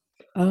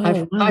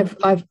 Oh, wow.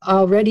 I've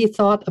already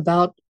thought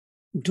about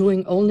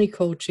doing only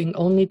coaching,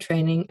 only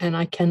training, and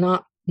I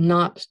cannot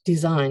not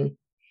design.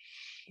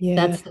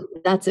 Yeah.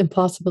 That's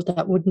impossible.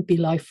 That wouldn't be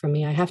life for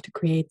me. I have to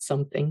create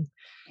something.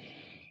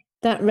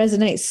 That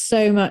resonates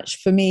so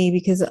much for me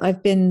because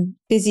I've been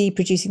busy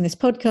producing this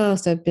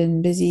podcast. I've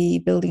been busy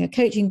building a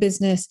coaching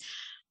business.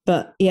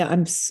 But yeah,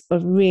 I'm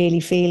really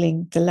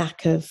feeling the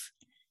lack of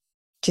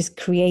just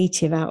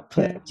creative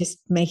output, just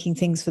making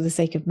things for the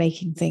sake of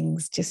making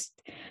things. Just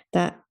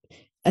that,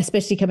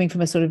 especially coming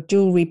from a sort of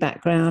jewelry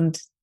background,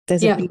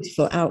 there's a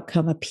beautiful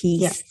outcome, a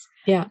piece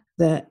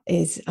that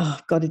is,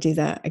 I've got to do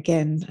that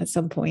again at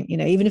some point,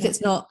 even if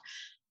it's not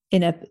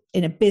in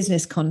a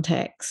business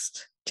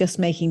context. Just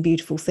making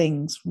beautiful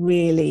things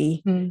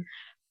really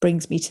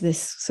brings me to this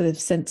sort of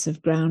sense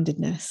of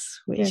groundedness,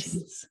 which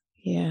is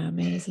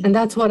amazing. And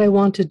that's what I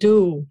want to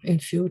do in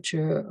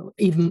future,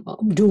 even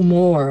do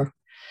more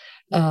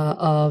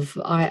of.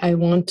 I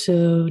want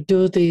to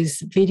do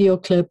these video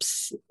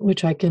clips,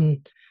 which I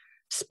can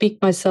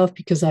speak myself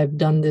because I've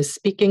done this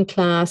speaking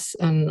class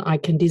and I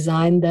can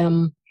design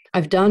them.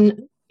 I've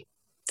done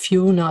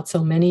few, not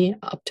so many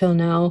up till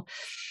now.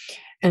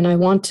 And I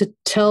want to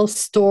tell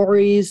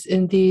stories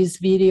in these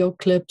video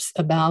clips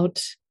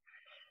about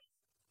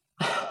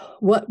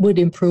what would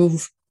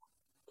improve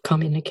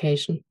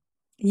communication.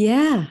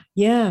 Yeah.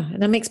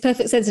 And that makes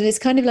perfect sense. And it's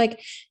kind of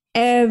like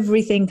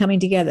everything coming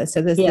together.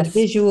 So there's the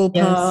visual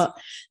part,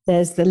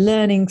 there's the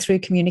learning through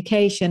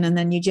communication, and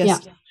then you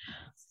just,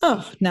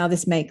 now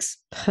this makes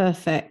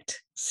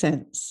perfect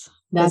sense.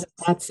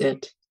 That's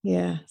it.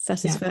 Yeah,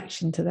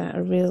 satisfaction to that,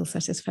 a real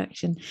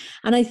satisfaction.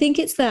 And I think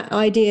it's that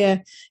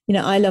idea,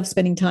 I love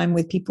spending time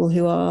with people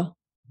who are,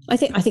 I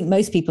think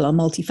most people are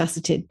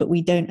multifaceted, but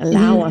we don't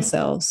allow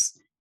ourselves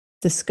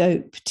the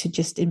scope to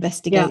just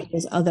investigate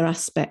those other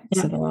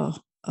aspects of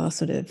our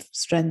sort of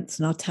strengths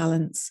and our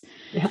talents.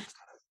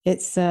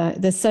 It's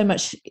there's so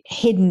much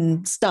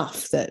hidden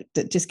stuff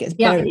that just gets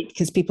buried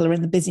because people are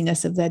in the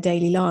busyness of their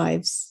daily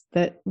lives,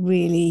 that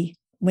really,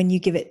 when you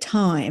give it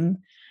time,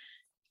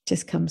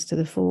 just comes to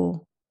the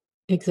fore.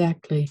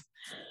 Exactly.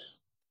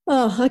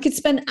 Oh, I could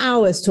spend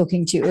hours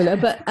talking to you, Ulla,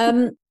 but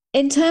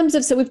in terms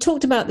of, so we've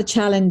talked about the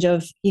challenge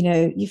of,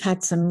 you've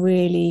had some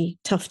really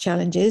tough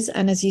challenges.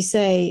 And as you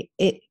say,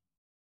 it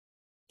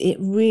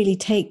really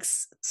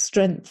takes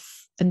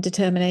strength and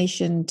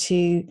determination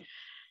to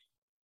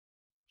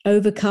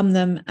overcome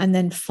them and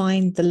then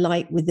find the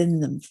light within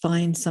them,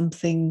 find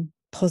something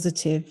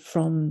positive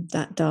from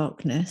that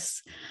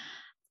darkness.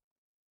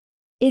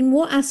 In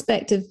what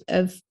aspect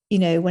of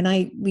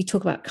when we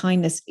talk about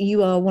kindness,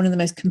 you are one of the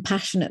most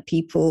compassionate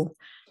people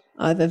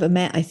I've ever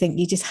met. I think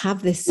you just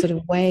have this sort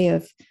of way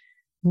of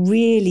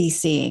really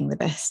seeing the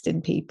best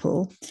in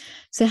people.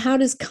 So how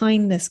does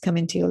kindness come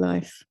into your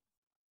life?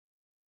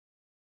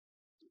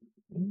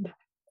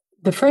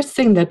 The first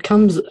thing that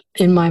comes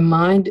in my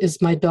mind is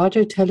my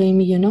daughter telling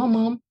me,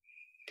 Mom,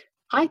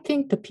 I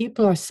think the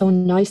people are so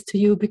nice to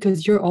you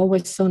because you're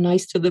always so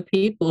nice to the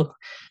people.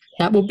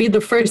 That would be the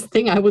first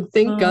thing I would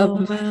think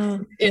of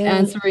in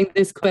answering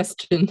this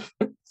question.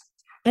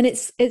 And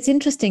it's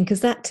interesting because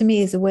that to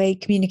me is the way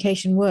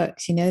communication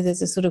works.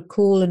 There's a sort of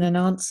call and an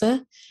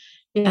answer.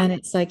 And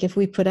it's like, if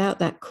we put out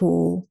that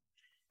call,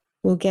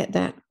 we'll get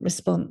that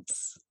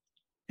response.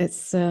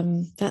 It's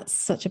that's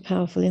such a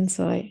powerful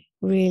insight,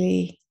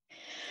 really.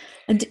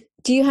 And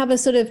do you have a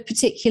sort of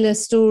particular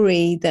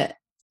story that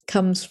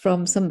comes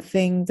from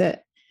something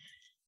that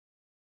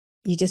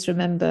you just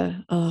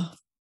remember,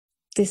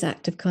 this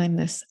act of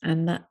kindness,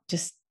 and that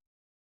just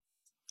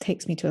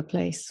takes me to a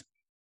place?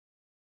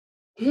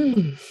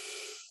 I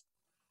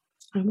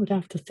would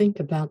have to think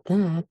about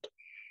that.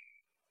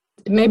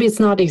 Maybe it's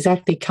not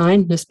exactly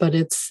kindness, but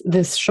it's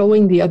this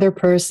showing the other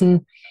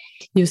person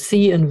you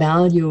see and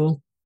value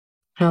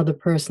how the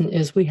person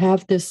is. We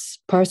have this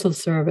parcel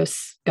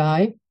service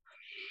guy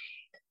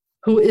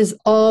who is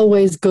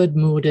always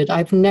good-mooded.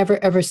 I've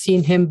never, ever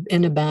seen him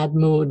in a bad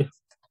mood.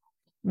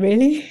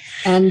 Really?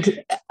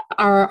 And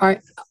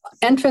our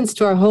entrance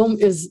to our home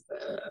is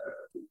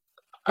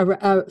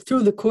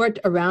through the court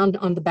around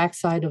on the back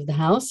side of the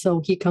house.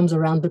 So he comes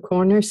around the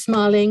corner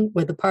smiling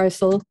with a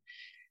parcel.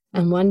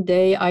 And one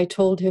day I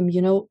told him,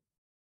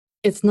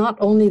 it's not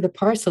only the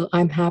parcel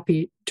I'm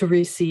happy to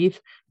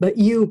receive, but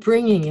you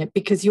bringing it,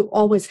 because you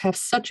always have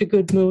such a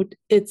good mood.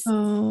 It's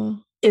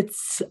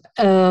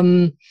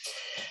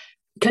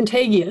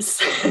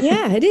contagious.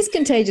 Yeah, it is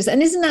contagious.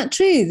 And isn't that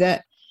true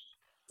that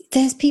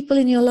there's people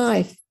in your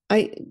life?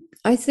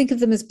 I think of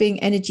them as being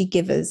energy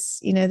givers.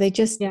 They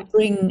just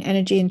bring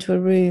energy into a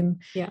room.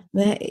 Yeah.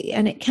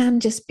 And it can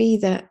just be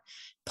that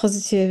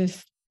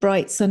positive,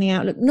 bright, sunny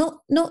outlook,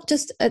 not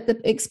just at the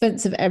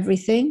expense of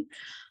everything,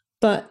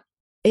 but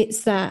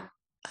it's that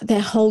their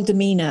whole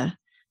demeanor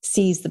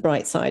sees the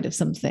bright side of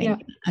something. Yeah.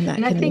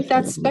 And I think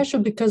that's special,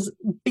 because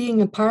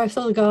being a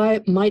parcel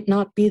guy might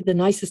not be the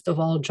nicest of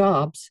all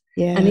jobs.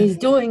 Yeah. And he's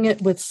doing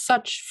it with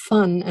such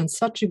fun and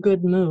such a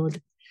good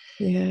mood.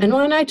 Yeah. And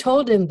when I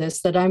told him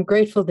this, that I'm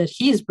grateful that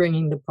he's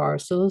bringing the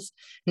parcels,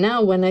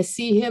 now when I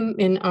see him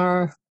in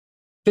our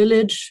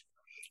village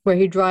where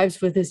he drives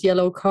with his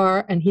yellow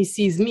car and he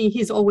sees me,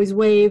 he's always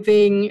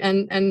waving,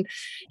 and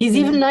he's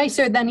even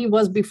nicer than he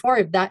was before,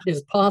 if that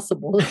is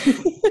possible.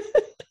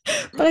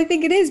 But I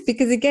think it is,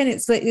 because again,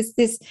 it's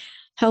this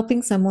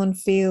helping someone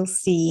feel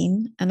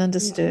seen and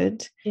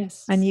understood.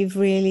 Yes. And you've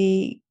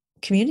really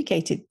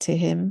communicated to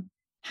him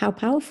how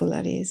powerful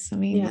that is. I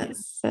mean,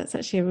 that's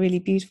actually a really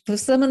beautiful, for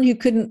someone who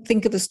couldn't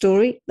think of a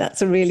story,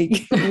 that's a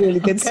really,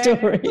 really good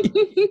story.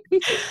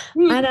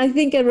 And I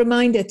think a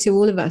reminder to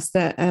all of us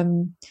that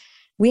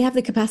we have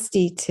the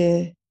capacity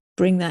to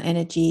bring that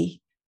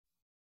energy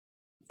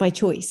by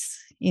choice.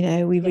 We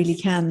really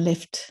can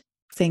lift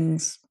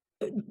things.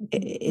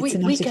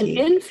 We can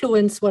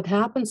influence what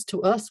happens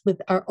to us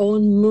with our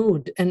own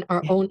mood and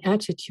our own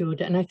attitude.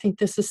 And I think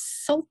this is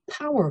so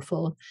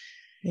powerful.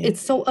 Yeah.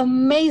 It's so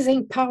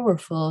amazing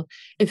powerful.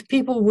 If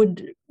people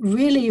would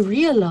really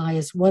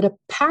realize what a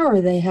power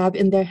they have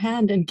in their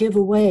hand and give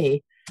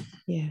away,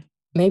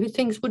 maybe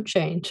things would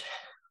change.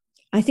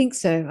 I think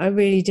so. I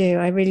really do.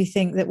 I really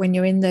think that when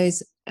you're in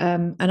those,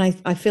 and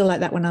I feel like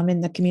that when I'm in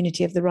the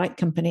community of the right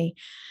company,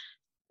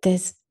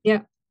 there's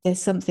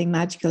something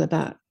magical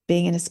about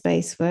being in a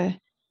space where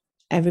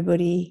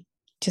everybody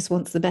just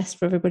wants the best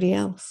for everybody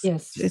else.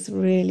 Yes. It's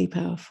really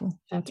powerful.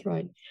 That's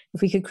right.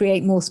 If we could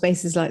create more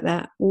spaces like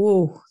that,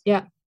 the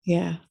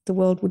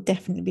world would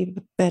definitely be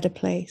a better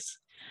place.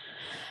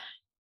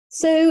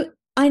 So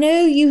I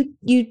know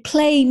you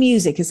play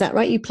music, is that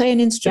right? You play an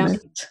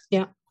instrument.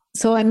 Yeah.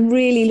 So I'm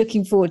really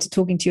looking forward to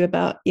talking to you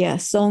about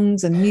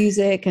songs and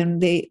music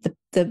and the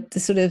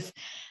sort of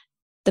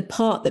the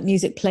part that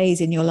music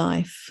plays in your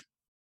life.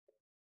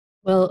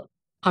 Well,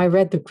 I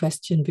read the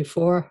question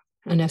before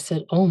and I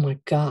said, oh my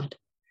God,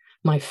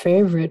 my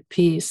favorite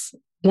piece.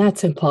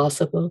 That's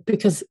impossible,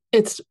 because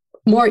it's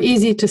more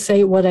easy to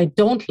say what I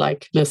don't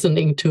like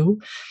listening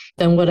to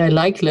than what I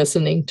like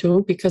listening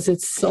to, because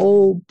it's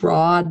so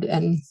broad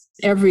and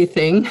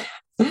everything.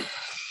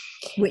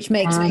 Which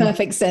makes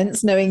perfect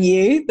sense, knowing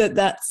you,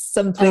 that's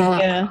something.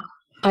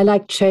 I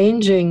like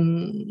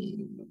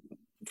changing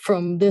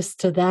from this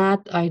to that.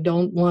 I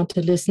don't want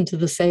to listen to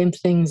the same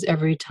things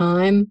every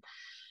time.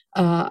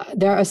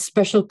 There are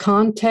special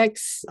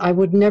contexts. I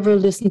would never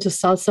listen to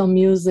salsa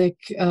music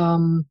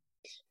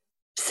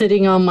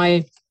sitting on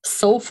my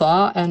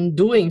sofa and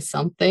doing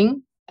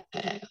something.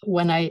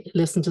 When I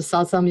listen to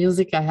salsa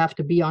music, I have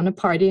to be on a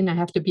party and I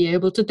have to be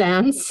able to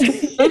dance.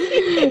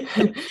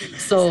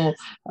 So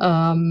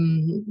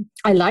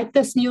I like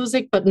this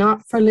music, but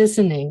not for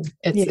listening.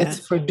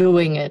 It's for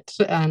doing it.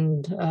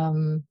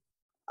 And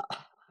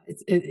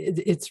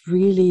it's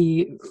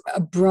really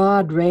a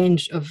broad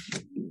range of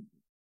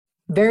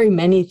very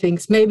many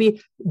things.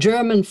 Maybe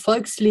German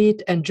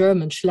Volkslied and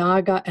German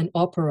Schlager and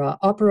opera.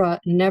 Opera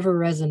never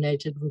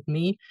resonated with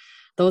me.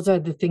 Those are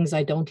the things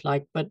I don't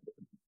like. But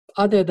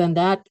other than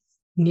that,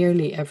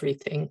 nearly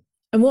everything.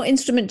 And what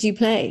instrument do you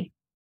play?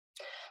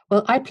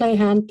 Well, I play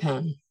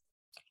handpan.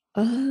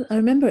 Oh, I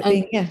remember it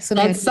being,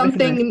 that's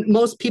something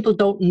most people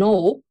don't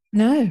know.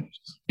 No.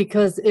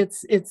 Because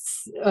it's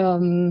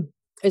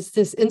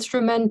this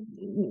instrument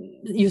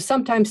you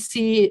sometimes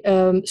see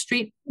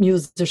street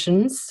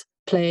musicians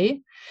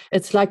play.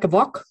 It's like a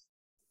wok,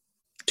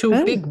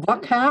 two big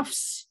wok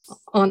halves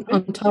on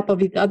top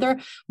of each other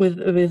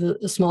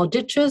with small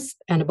ditches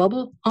and a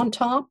bubble on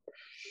top.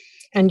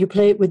 And you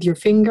play it with your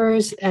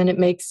fingers, and it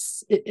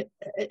makes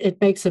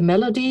a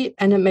melody,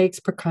 and it makes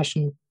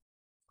percussion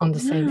on the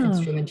same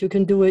instrument. You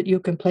can do it.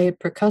 You can play it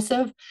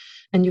percussive,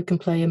 and you can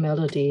play a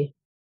melody.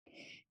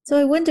 So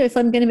I wonder if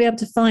I'm going to be able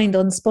to find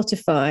on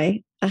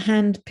Spotify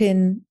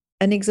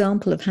an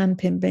example of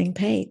handpin being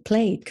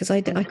played, because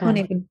I can't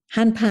even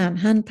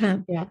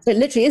handpan. Yeah. So it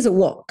literally is a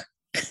wok.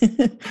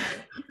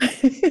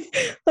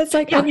 That's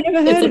like, I've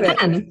never heard of it.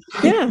 Pan.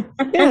 Yeah,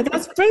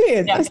 that's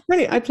brilliant. That's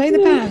brilliant. I play the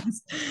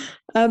pans.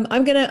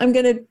 I'm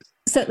gonna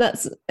set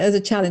that as a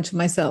challenge for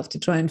myself to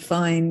try and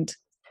find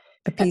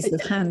a piece of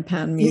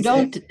handpan You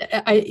music.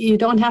 you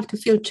don't have to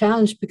feel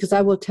challenged, because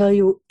I will tell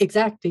you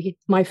exactly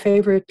my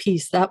favorite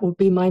piece. That will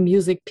be my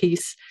music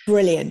piece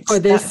Brilliant. for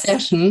this That's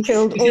session.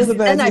 killed all Because the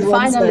then birds I with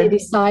one finally stone.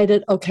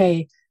 decided,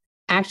 okay,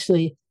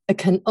 actually, it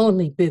can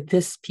only be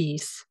this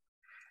piece.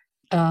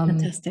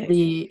 Fantastic.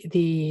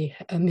 The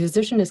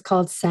musician is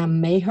called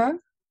Sam Maher,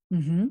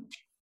 Mm-hmm.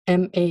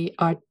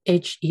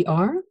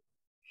 Marher,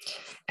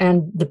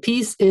 and the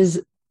piece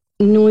is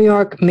New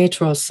York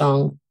Metro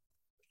Song.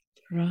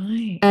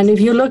 Right. And if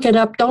you look it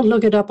up, don't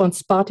look it up on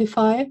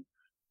Spotify.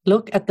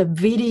 Look at the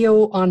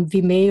video on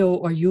Vimeo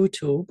or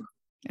YouTube.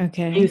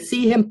 Okay. You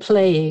see him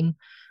playing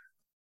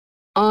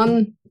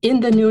in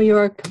the New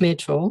York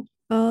Metro,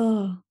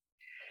 Oh,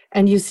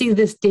 and you see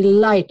this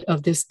delight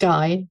of this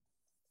guy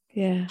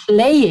yeah.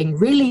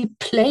 really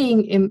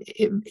playing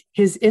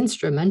his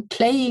instrument,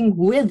 playing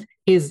with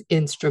his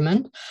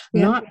instrument,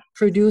 Yeah. not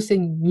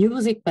producing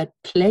music, but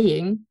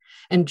playing,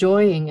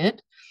 enjoying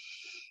it.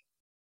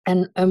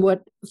 And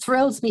what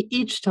thrills me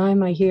each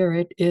time I hear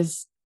it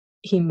is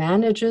he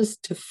manages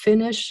to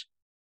finish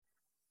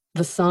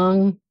the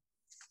song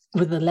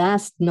with the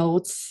last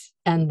notes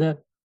and the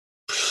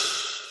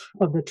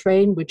of the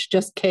train, which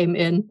just came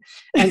in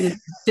and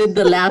did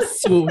the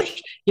last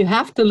swoosh. You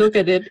have to look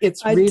at it.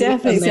 It's I really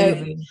definitely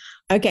amazing.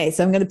 Okay,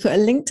 so I'm going to put a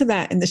link to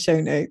that in the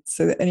show notes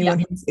so that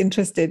anyone who's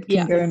interested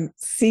can go and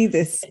see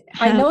this.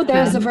 I know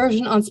there's a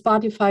version on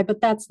Spotify, but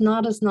that's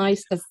not as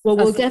nice as. Well,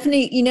 we'll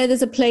definitely,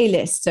 there's a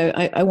playlist. So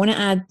I want to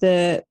add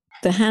the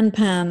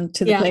handpan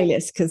to the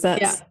playlist, because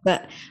that's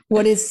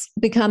what is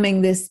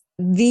becoming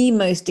the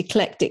most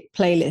eclectic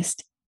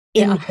playlist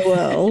in the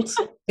world,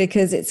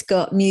 because it's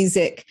got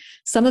music.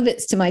 Some of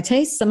it's to my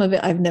taste, some of it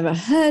I've never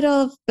heard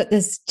of, but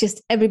there's just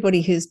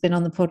everybody who's been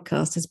on the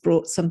podcast has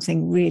brought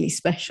something really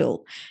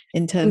special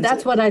in terms and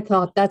that's what I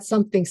thought. That's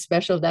something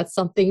special. That's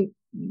something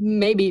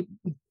maybe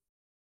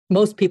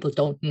most people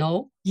don't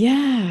know.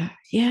 Yeah.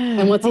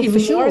 And what's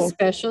even more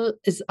special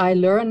is I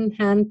learn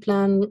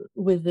handpan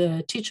with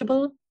a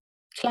Teachable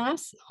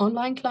class,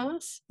 online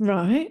class.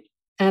 Right.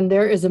 And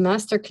there is a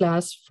master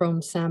class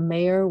from Sam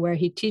Maher where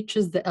he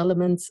teaches the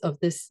elements of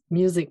this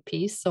music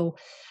piece. So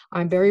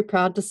I'm very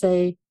proud to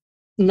say,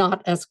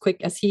 not as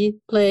quick as he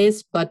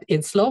plays, but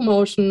in slow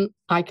motion,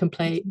 I can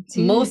play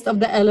most of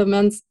the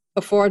elements,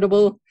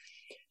 affordable,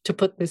 to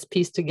put this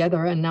piece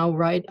together. And now,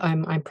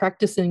 I'm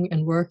practicing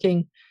and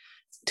working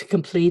to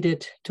complete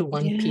it to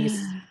one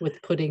piece with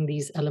putting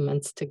these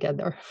elements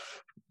together.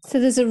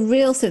 So there's a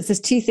real sense, there's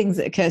two things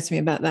that occur to me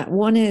about that.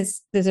 One is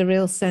there's a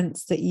real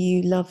sense that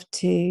you love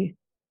to,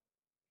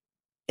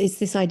 it's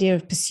this idea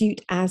of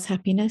pursuit as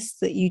happiness,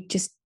 that you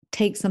just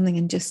take something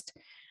and just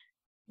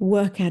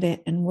work at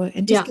it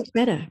and just get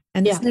better.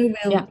 And there's no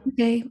real,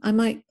 okay, I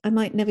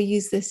might never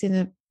use this in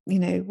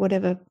a,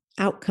 whatever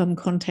outcome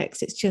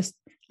context. It's just,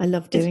 I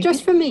love doing it. It's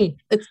just for me.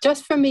 It's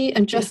just for me,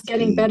 and just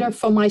getting better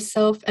for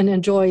myself and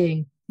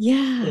enjoying.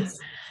 Yeah.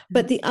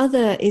 But the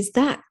other is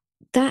that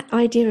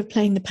idea of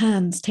playing the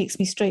pans takes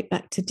me straight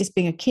back to just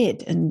being a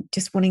kid and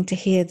just wanting to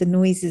hear the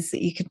noises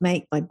that you could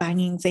make by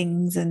banging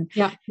things. And,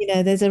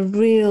 there's a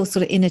real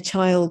sort of inner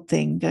child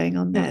thing going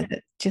on there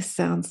that just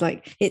sounds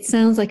like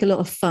a lot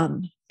of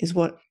fun is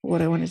what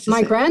I wanted to say.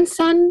 My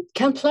grandson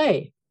can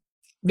play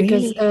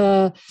because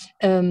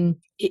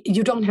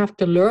you don't have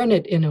to learn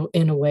it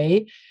in a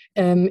way.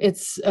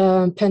 It's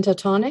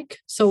pentatonic,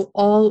 so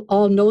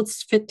all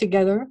notes fit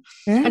together,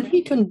 and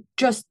he can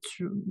just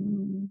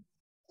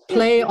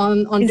play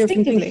on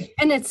different things,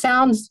 and it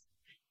sounds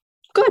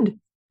good.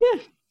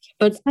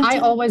 But I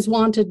always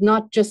wanted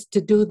not just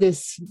to do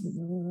this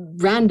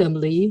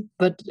randomly,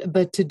 but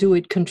to do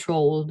it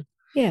controlled.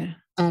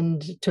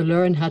 And to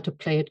learn how to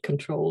play it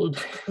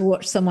controlled.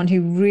 Watch someone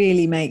who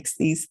really makes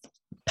these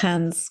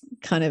pans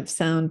kind of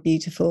sound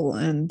beautiful,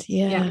 and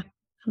it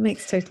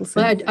makes total sense.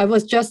 But I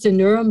was just in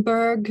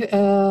Nuremberg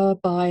to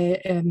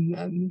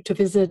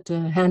visit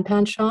a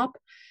handpan shop.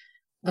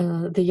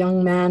 The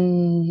young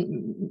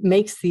man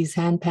makes these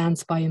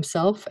handpans by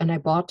himself, and I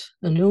bought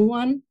a new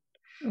one.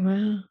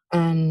 Wow.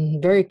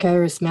 And very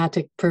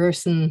charismatic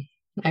person.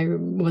 I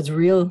was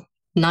real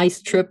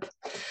nice trip.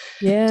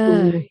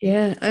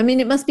 I mean,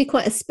 it must be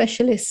quite a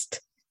specialist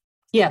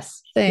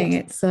thing.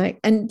 It's like,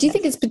 and do you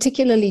think it's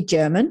particularly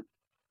German?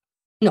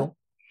 No.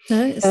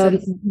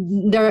 The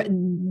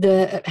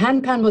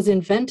handpan was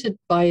invented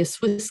by a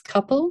Swiss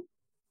couple,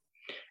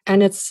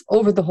 and it's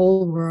over the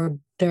whole world.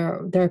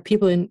 There are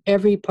people in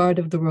every part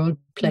of the world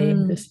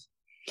playing this.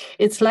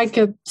 It's like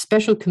a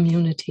special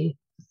community.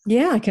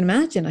 Yeah, I can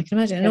imagine.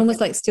 And almost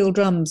like steel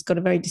drums, got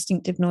a very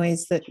distinctive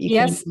noise that you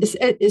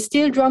can...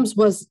 Steel drums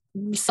was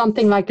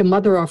something like a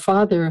mother or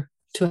father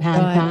to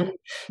handpan. Right.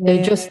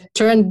 They just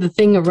turned the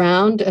thing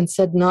around and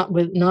said not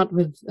with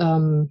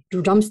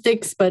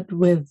drumsticks, but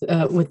with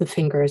the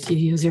fingers. You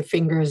use your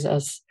fingers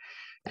as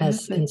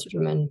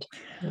instrument.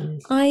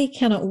 I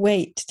cannot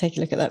wait to take a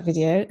look at that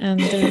video,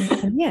 and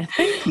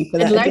thank you for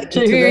that. I'd like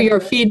to hear your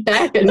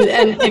feedback, and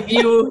if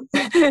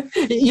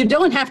you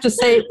don't have to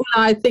say,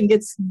 I think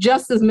it's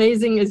just as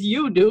amazing as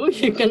you do.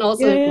 You can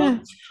also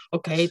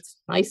okay, it's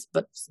nice,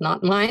 but it's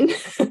not mine.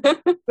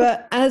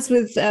 But as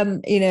with,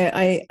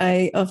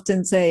 I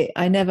often say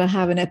I never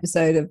have an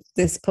episode of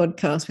this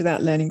podcast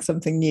without learning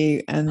something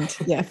new. And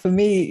yeah, for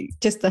me,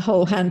 just the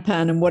whole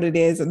handpan and what it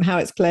is and how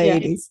it's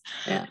played is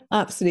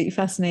absolutely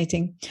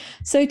fascinating.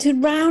 So to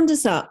round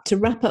us up, to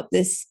wrap up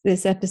this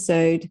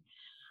episode,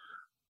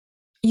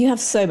 you have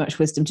so much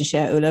wisdom to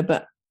share, Ulla,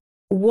 but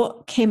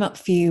what came up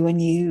for you when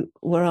you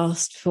were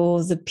asked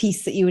for the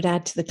piece that you would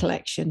add to the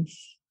collection?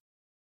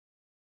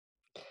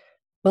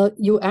 Well,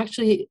 you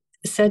actually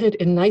said it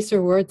in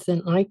nicer words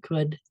than I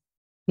could.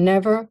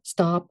 Never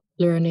stop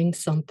learning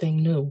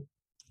something new.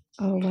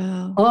 Oh,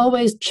 wow.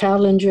 Always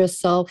challenge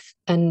yourself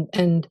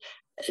and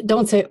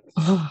don't say,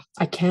 oh,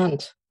 I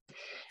can't.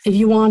 If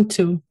you want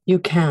to, you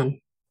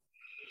can.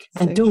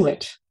 And do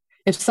it.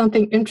 If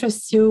something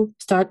interests you,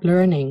 start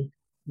learning.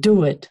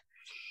 Do it.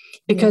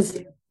 Because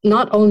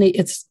not only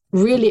it's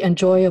really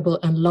enjoyable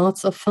and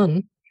lots of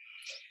fun,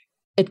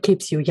 it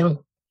keeps you young.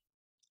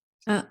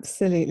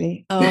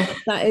 Absolutely. Oh,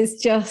 that is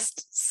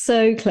just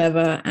so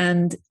clever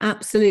and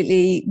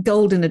absolutely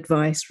golden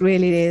advice.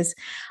 Really it is.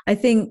 I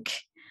think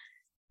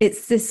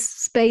it's this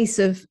space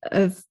of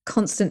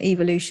constant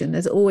evolution.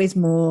 There's always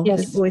more. Yes.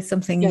 There's always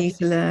something new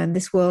to learn.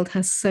 This world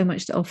has so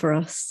much to offer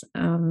us.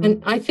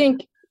 And I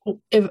think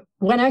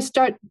when I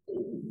start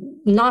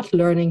not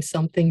learning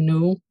something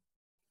new,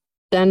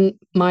 then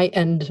my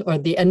end or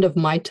the end of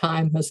my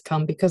time has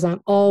come, because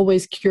I'm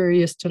always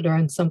curious to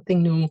learn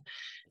something new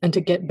and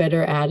to get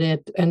better at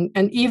it. And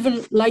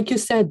even like you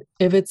said,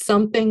 if it's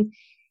something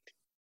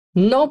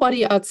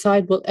nobody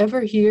outside will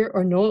ever hear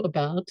or know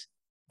about,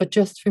 but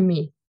just for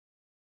me.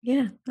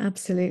 Yeah,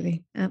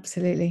 absolutely.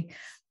 Absolutely.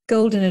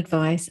 Golden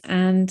advice.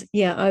 And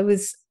yeah, I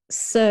was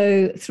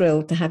so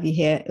thrilled to have you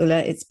here, Ulla.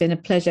 It's been a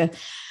pleasure.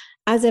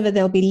 As ever,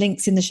 there'll be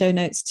links in the show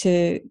notes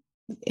to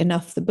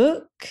Enough the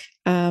book,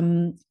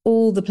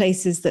 all the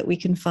places that we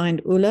can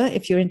find Ulla.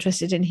 If you're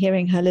interested in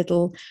hearing her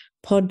little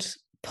pod,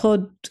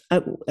 are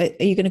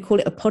you going to call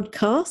it a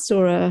podcast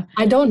or a?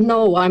 I don't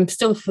know. I'm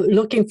still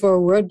looking for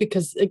a word,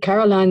 because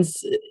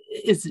Caroline's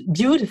is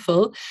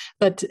beautiful,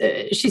 but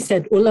she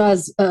said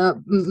Ulla's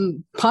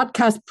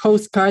podcast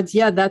postcards.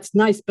 Yeah, that's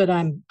nice, but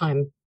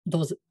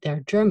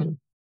they're German.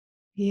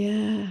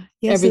 Yeah.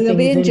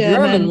 Everything's in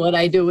German. What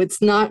I do,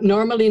 it's not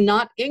normally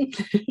not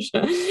English,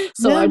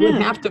 so I would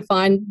have to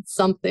find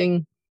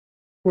something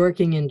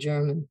working in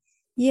German.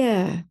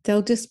 Yeah,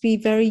 they'll just be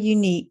very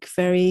unique,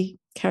 very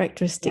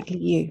characteristically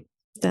you.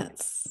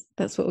 That's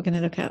what we're going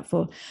to look out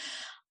for.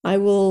 I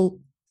will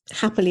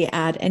happily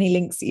add any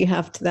links that you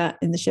have to that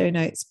in the show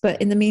notes.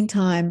 But in the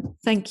meantime,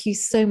 thank you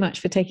so much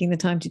for taking the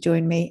time to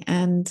join me.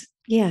 And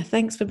yeah,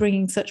 thanks for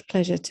bringing such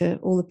pleasure to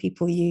all the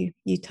people you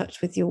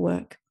touch with your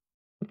work.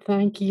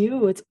 Thank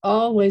you. It's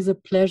always a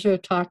pleasure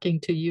talking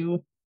to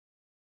you.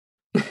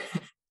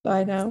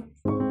 Bye now.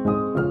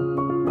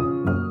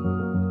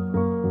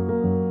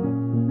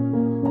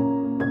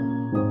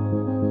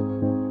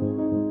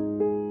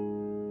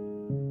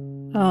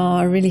 Oh,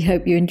 I really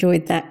hope you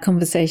enjoyed that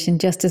conversation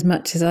just as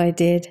much as I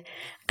did.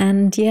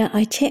 And yeah,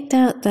 I checked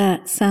out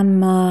that Sam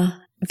Ma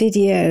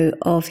video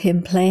of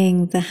him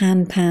playing the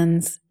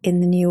handpans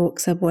in the New York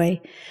subway.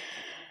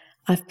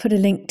 I've put a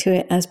link to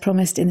it as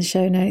promised in the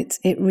show notes.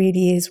 It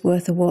really is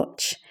worth a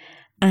watch.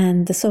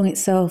 And the song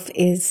itself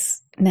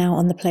is now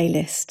on the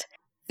playlist.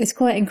 It's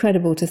quite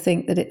incredible to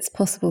think that it's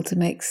possible to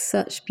make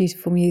such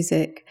beautiful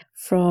music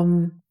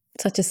from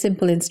such a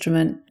simple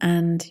instrument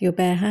and your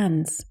bare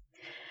hands.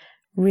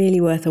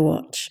 Really worth a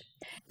watch.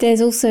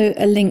 There's also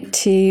a link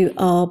to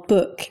our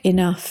book,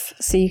 Enough,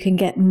 so you can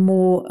get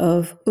more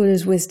of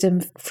Ulla's wisdom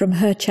from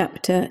her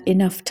chapter,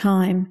 Enough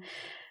Time,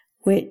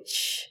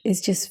 which is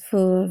just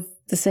full of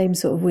the same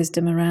sort of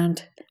wisdom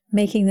around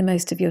making the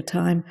most of your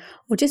time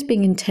or just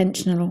being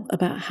intentional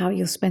about how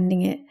you're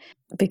spending it,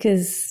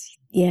 because,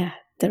 yeah,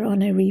 there are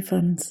no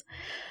refunds.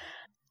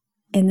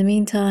 In the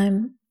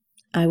meantime,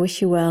 I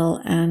wish you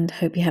well and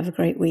hope you have a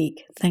great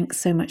week. Thanks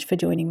so much for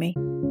joining me.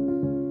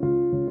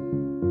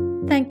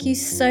 Thank you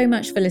so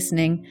much for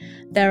listening.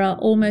 There are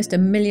almost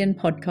 1 million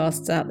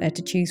podcasts out there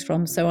to choose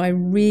from, so I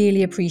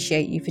really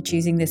appreciate you for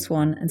choosing this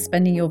one and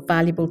spending your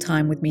valuable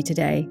time with me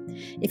today.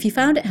 If you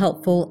found it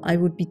helpful, I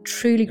would be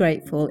truly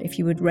grateful if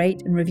you would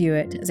rate and review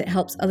it, as it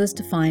helps others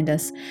to find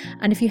us.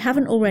 And if you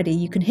haven't already,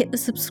 you can hit the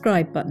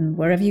subscribe button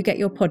wherever you get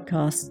your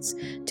podcasts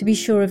to be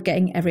sure of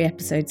getting every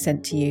episode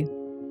sent to you.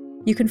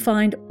 You can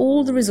find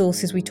all the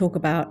resources we talk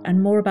about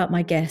and more about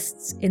my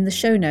guests in the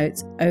show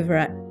notes over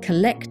at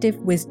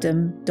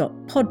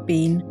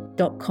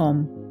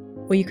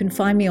collectivewisdom.podbean.com, or you can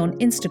find me on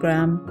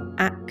Instagram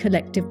at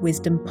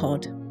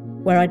collectivewisdompod,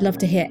 where I'd love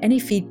to hear any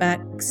feedback,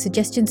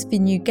 suggestions for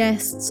new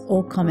guests,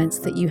 or comments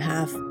that you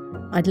have.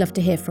 I'd love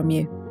to hear from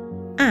you.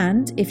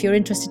 And if you're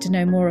interested to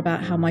know more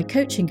about how my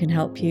coaching can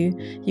help you,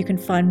 you can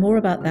find more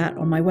about that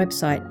on my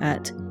website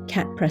at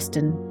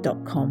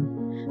katpreston.com.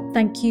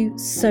 Thank you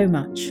so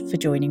much for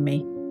joining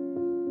me.